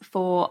advice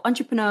for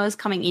entrepreneurs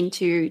coming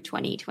into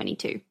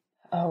 2022?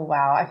 Oh,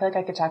 wow. I feel like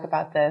I could talk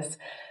about this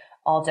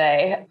all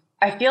day.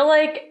 I feel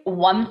like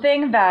one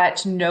thing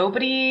that and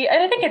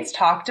I think it's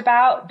talked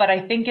about, but I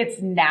think it's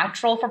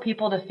natural for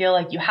people to feel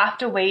like you have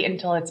to wait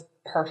until it's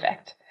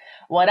perfect.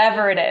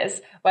 Whatever it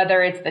is,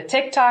 whether it's the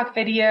TikTok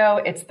video,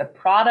 it's the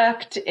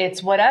product,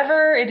 it's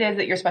whatever it is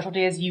that your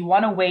specialty is, you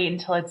want to wait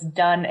until it's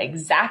done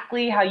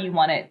exactly how you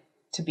want it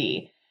to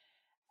be.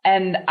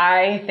 And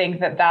I think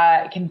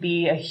that can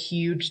be a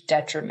huge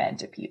detriment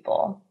to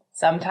people.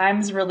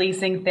 Sometimes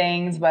releasing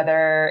things,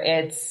 whether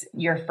it's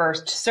your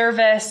first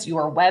service,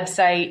 your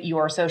website,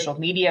 your social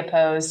media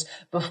post,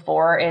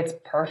 before it's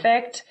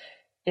perfect,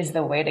 is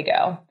the way to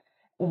go.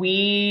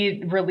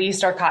 We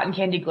released our cotton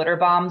candy glitter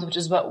bombs, which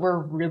is what we're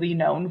really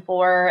known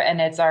for.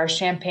 And it's our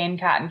champagne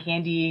cotton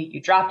candy.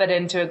 You drop it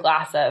into a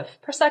glass of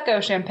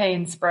Prosecco,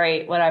 champagne,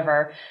 Sprite,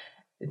 whatever.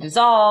 It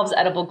dissolves,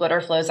 edible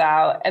glitter flows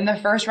out. And the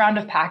first round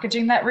of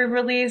packaging that we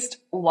released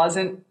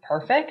wasn't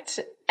perfect.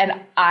 And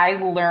I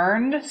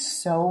learned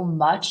so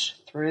much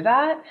through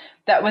that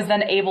was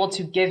then able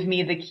to give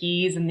me the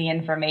keys and the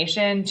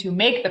information to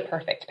make the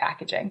perfect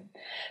packaging.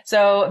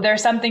 So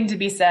there's something to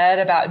be said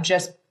about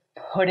just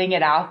putting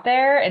it out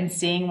there and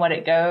seeing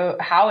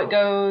how it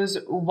goes,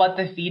 what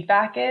the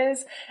feedback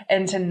is,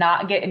 and to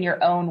not get in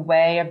your own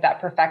way of that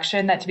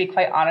perfection that, to be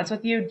quite honest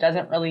with you,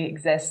 doesn't really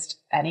exist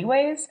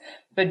anyways.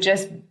 But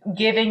just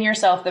giving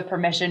yourself the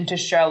permission to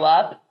show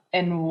up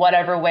in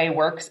whatever way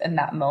works in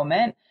that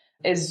moment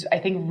is, I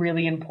think,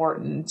 really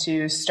important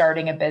to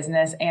starting a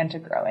business and to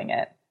growing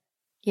it.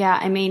 Yeah,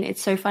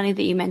 it's so funny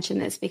that you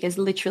mentioned this, because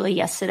literally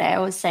yesterday I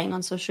was saying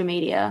on social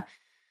media,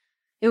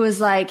 it was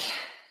like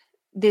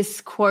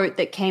this quote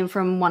that came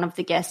from one of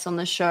the guests on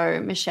the show,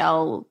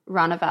 Michelle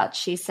Ranavat.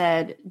 She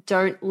said,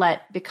 "Don't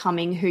let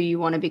becoming who you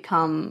want to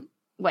become."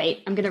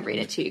 Wait, I'm going to read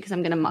it to you because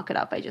I'm going to muck it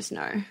up. I just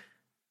know.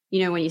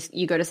 You know, when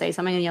you go to say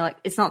something and you're like,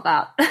 it's not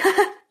that.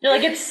 You're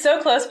like, it's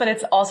so close, but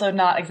it's also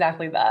not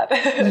exactly that.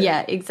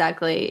 Yeah,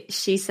 exactly.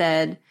 She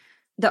said,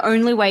 the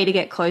only way to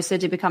get closer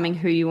to becoming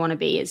who you want to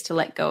be is to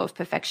let go of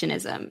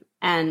perfectionism.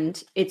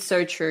 And it's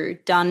so true.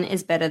 Done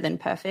is better than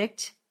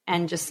perfect.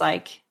 And just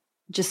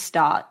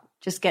start.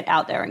 Just get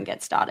out there and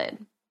get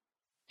started.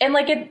 And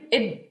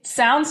it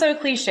sounds so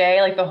cliche,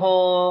 like the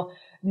whole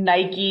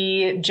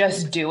Nike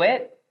 "just do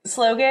it"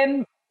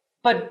 slogan,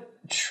 but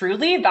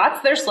truly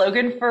that's their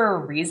slogan for a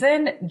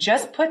reason.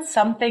 Just put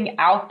something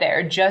out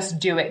there. Just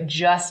do it.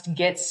 Just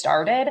get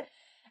started.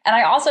 And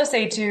I also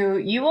say too,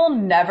 you will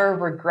never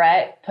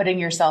regret putting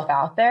yourself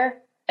out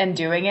there and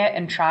doing it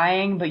and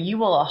trying, but you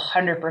will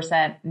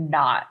 100%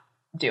 not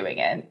doing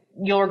it.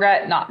 You'll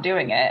regret not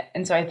doing it.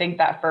 And so I think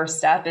that first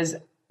step is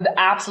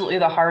absolutely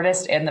the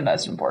hardest and the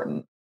most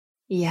important.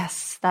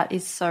 Yes, that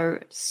is so,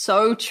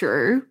 so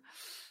true.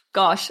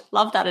 Gosh,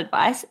 love that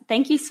advice.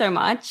 Thank you so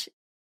much.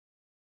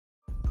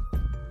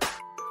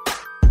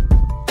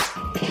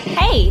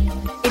 Hey,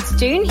 it's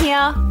June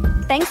here.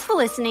 Thanks for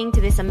listening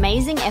to this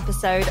amazing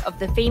episode of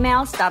the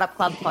Female Startup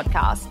Club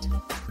podcast.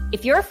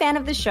 If you're a fan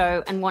of the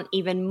show and want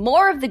even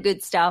more of the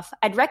good stuff,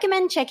 I'd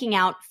recommend checking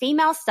out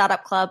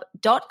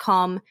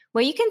femalestartupclub.com,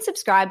 where you can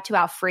subscribe to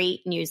our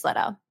free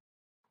newsletter.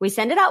 We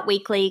send it out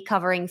weekly,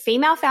 covering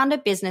female founder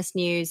business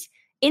news,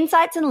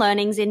 insights and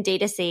learnings in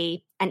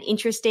D2C, and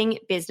interesting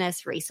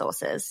business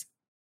resources.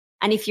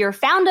 And if you're a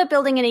founder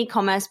building an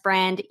e-commerce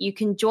brand, you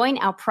can join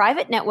our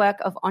private network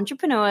of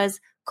entrepreneurs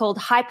called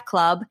Hype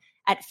Club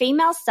at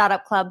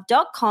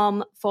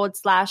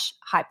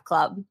femalestartupclub.com/Hype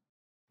Club.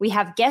 We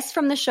have guests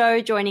from the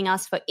show joining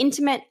us for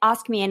intimate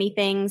Ask Me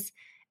Anythings,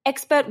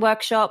 expert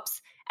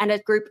workshops, and a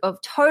group of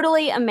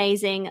totally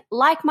amazing,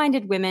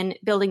 like-minded women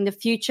building the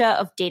future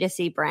of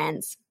D2C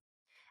brands.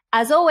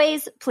 As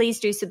always,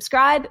 please do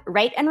subscribe,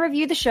 rate and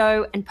review the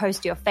show, and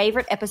post your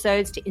favorite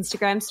episodes to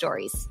Instagram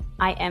stories.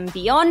 I am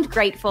beyond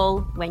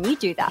grateful when you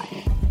do that.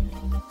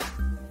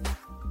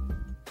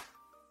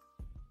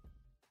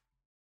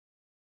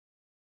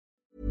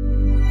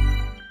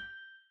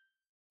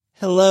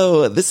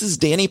 Hello, this is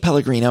Danny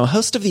Pellegrino,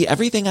 host of the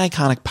Everything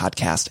Iconic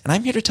podcast, and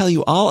I'm here to tell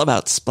you all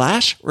about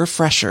Splash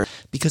Refresher,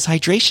 because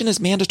hydration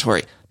is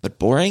mandatory, but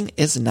boring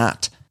is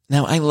not.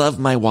 Now, I love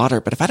my water,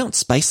 but if I don't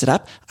spice it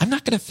up, I'm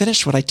not going to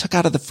finish what I took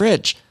out of the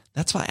fridge.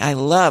 That's why I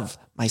love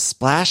my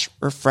Splash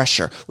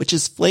Refresher, which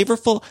is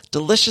flavorful,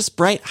 delicious,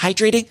 bright,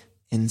 hydrating,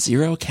 and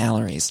 0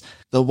 calories.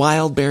 The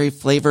wild berry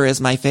flavor is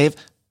my fave.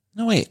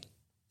 No, wait,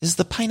 is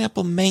the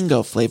pineapple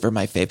mango flavor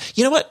my fave?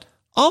 You know what?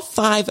 All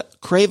 5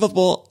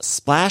 craveable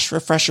Splash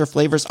Refresher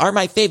flavors are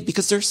my fave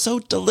because they're so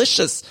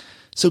delicious.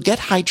 So get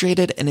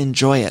hydrated and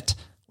enjoy it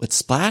with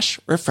Splash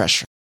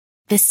Refresher.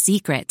 The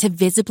secret to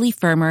visibly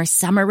firmer,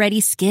 summer-ready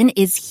skin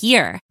is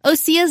here.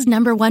 Osea's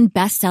 #1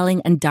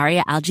 best-selling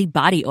Undaria Algae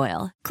Body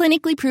Oil.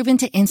 Clinically proven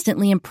to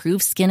instantly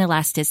improve skin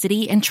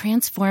elasticity and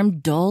transform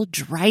dull,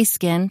 dry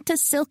skin to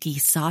silky,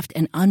 soft,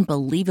 and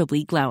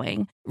unbelievably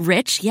glowing.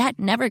 Rich yet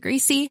never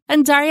greasy,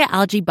 Undaria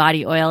Algae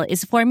Body Oil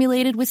is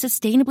formulated with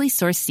sustainably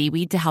sourced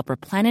seaweed to help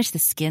replenish the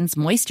skin's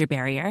moisture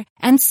barrier,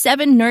 and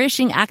 7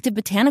 nourishing active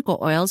botanical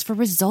oils for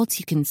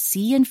results you can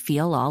see and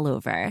feel all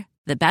over.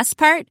 The best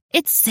part?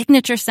 Its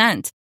signature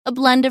scent. A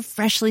blend of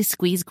freshly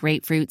squeezed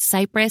grapefruit,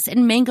 cypress,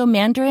 and mango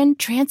mandarin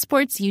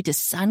transports you to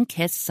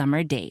sun-kissed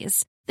summer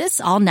days. This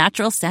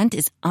all-natural scent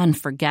is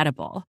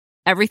unforgettable.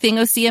 Everything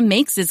Osea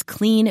makes is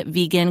clean,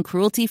 vegan,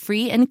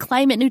 cruelty-free, and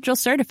climate-neutral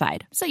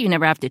certified, so you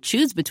never have to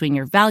choose between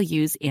your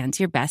values and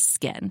your best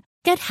skin.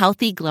 Get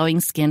healthy, glowing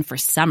skin for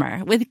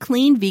summer with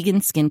clean, vegan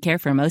skincare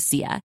from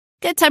Osea.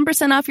 Get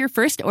 10% off your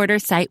first order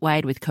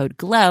site-wide with code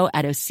GLOW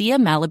at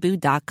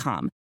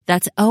OseaMalibu.com.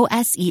 That's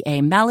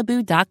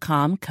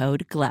OSEAMalibu.com,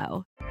 code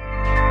GLOW.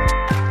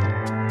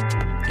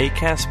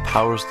 Acast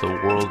powers the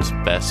world's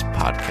best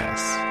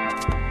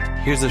podcasts.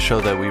 Here's a show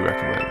that we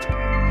recommend.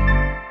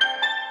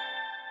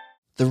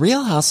 The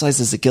Real Housewives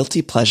is a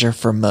guilty pleasure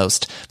for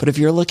most, but if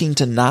you're looking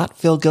to not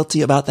feel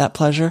guilty about that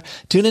pleasure,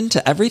 tune in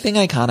to Everything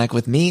Iconic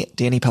with me,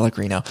 Danny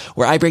Pellegrino,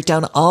 where I break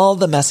down all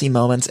the messy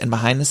moments and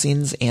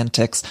behind-the-scenes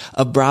antics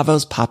of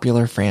Bravo's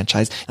popular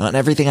franchise. And on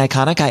Everything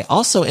Iconic, I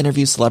also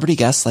interview celebrity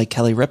guests like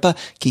Kelly Ripa,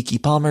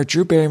 Keke Palmer,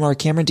 Drew Barrymore,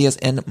 Cameron Diaz,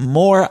 and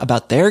more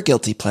about their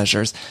guilty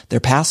pleasures, their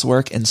past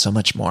work, and so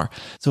much more.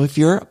 So if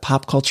you're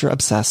pop culture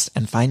obsessed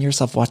and find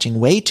yourself watching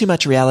way too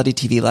much reality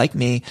TV like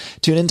me,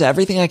 tune into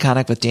Everything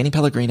Iconic with Danny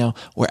Pellegrino,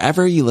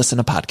 wherever you listen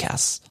to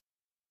podcasts.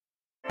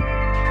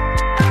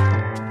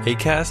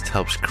 Acast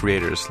helps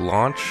creators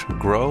launch,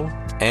 grow,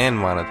 and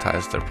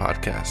monetize their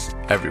podcasts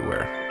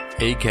everywhere.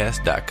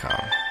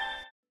 Acast.com.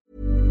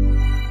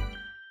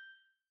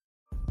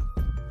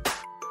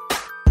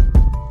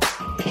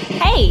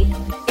 Hey,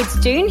 it's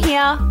June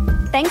here.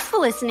 Thanks for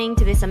listening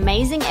to this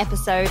amazing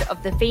episode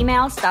of the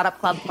Female Startup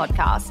Club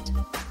podcast.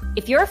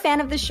 If you're a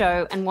fan of the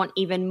show and want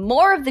even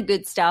more of the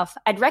good stuff,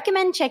 I'd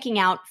recommend checking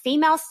out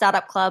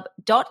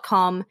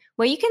femalestartupclub.com,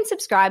 where you can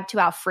subscribe to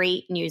our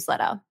free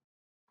newsletter.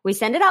 We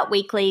send it out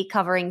weekly,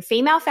 covering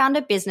female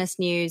founder business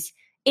news,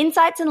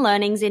 insights and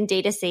learnings in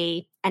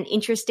D2C, and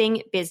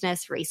interesting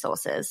business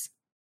resources.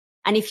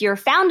 And if you're a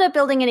founder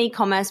building an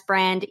e-commerce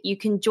brand, you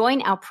can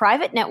join our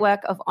private network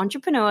of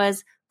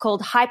entrepreneurs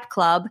called Hype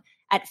Club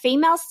at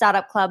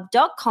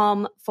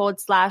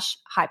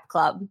femalestartupclub.com/Hype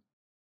Club.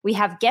 We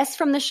have guests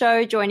from the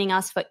show joining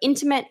us for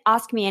intimate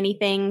Ask Me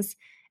Anythings,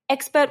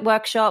 expert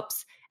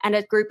workshops, and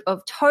a group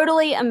of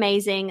totally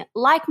amazing,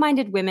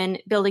 like-minded women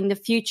building the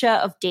future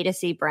of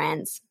D2C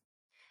brands.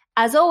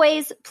 As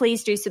always,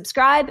 please do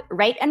subscribe,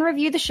 rate and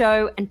review the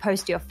show, and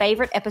post your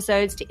favorite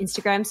episodes to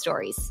Instagram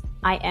stories.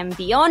 I am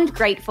beyond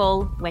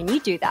grateful when you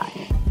do that.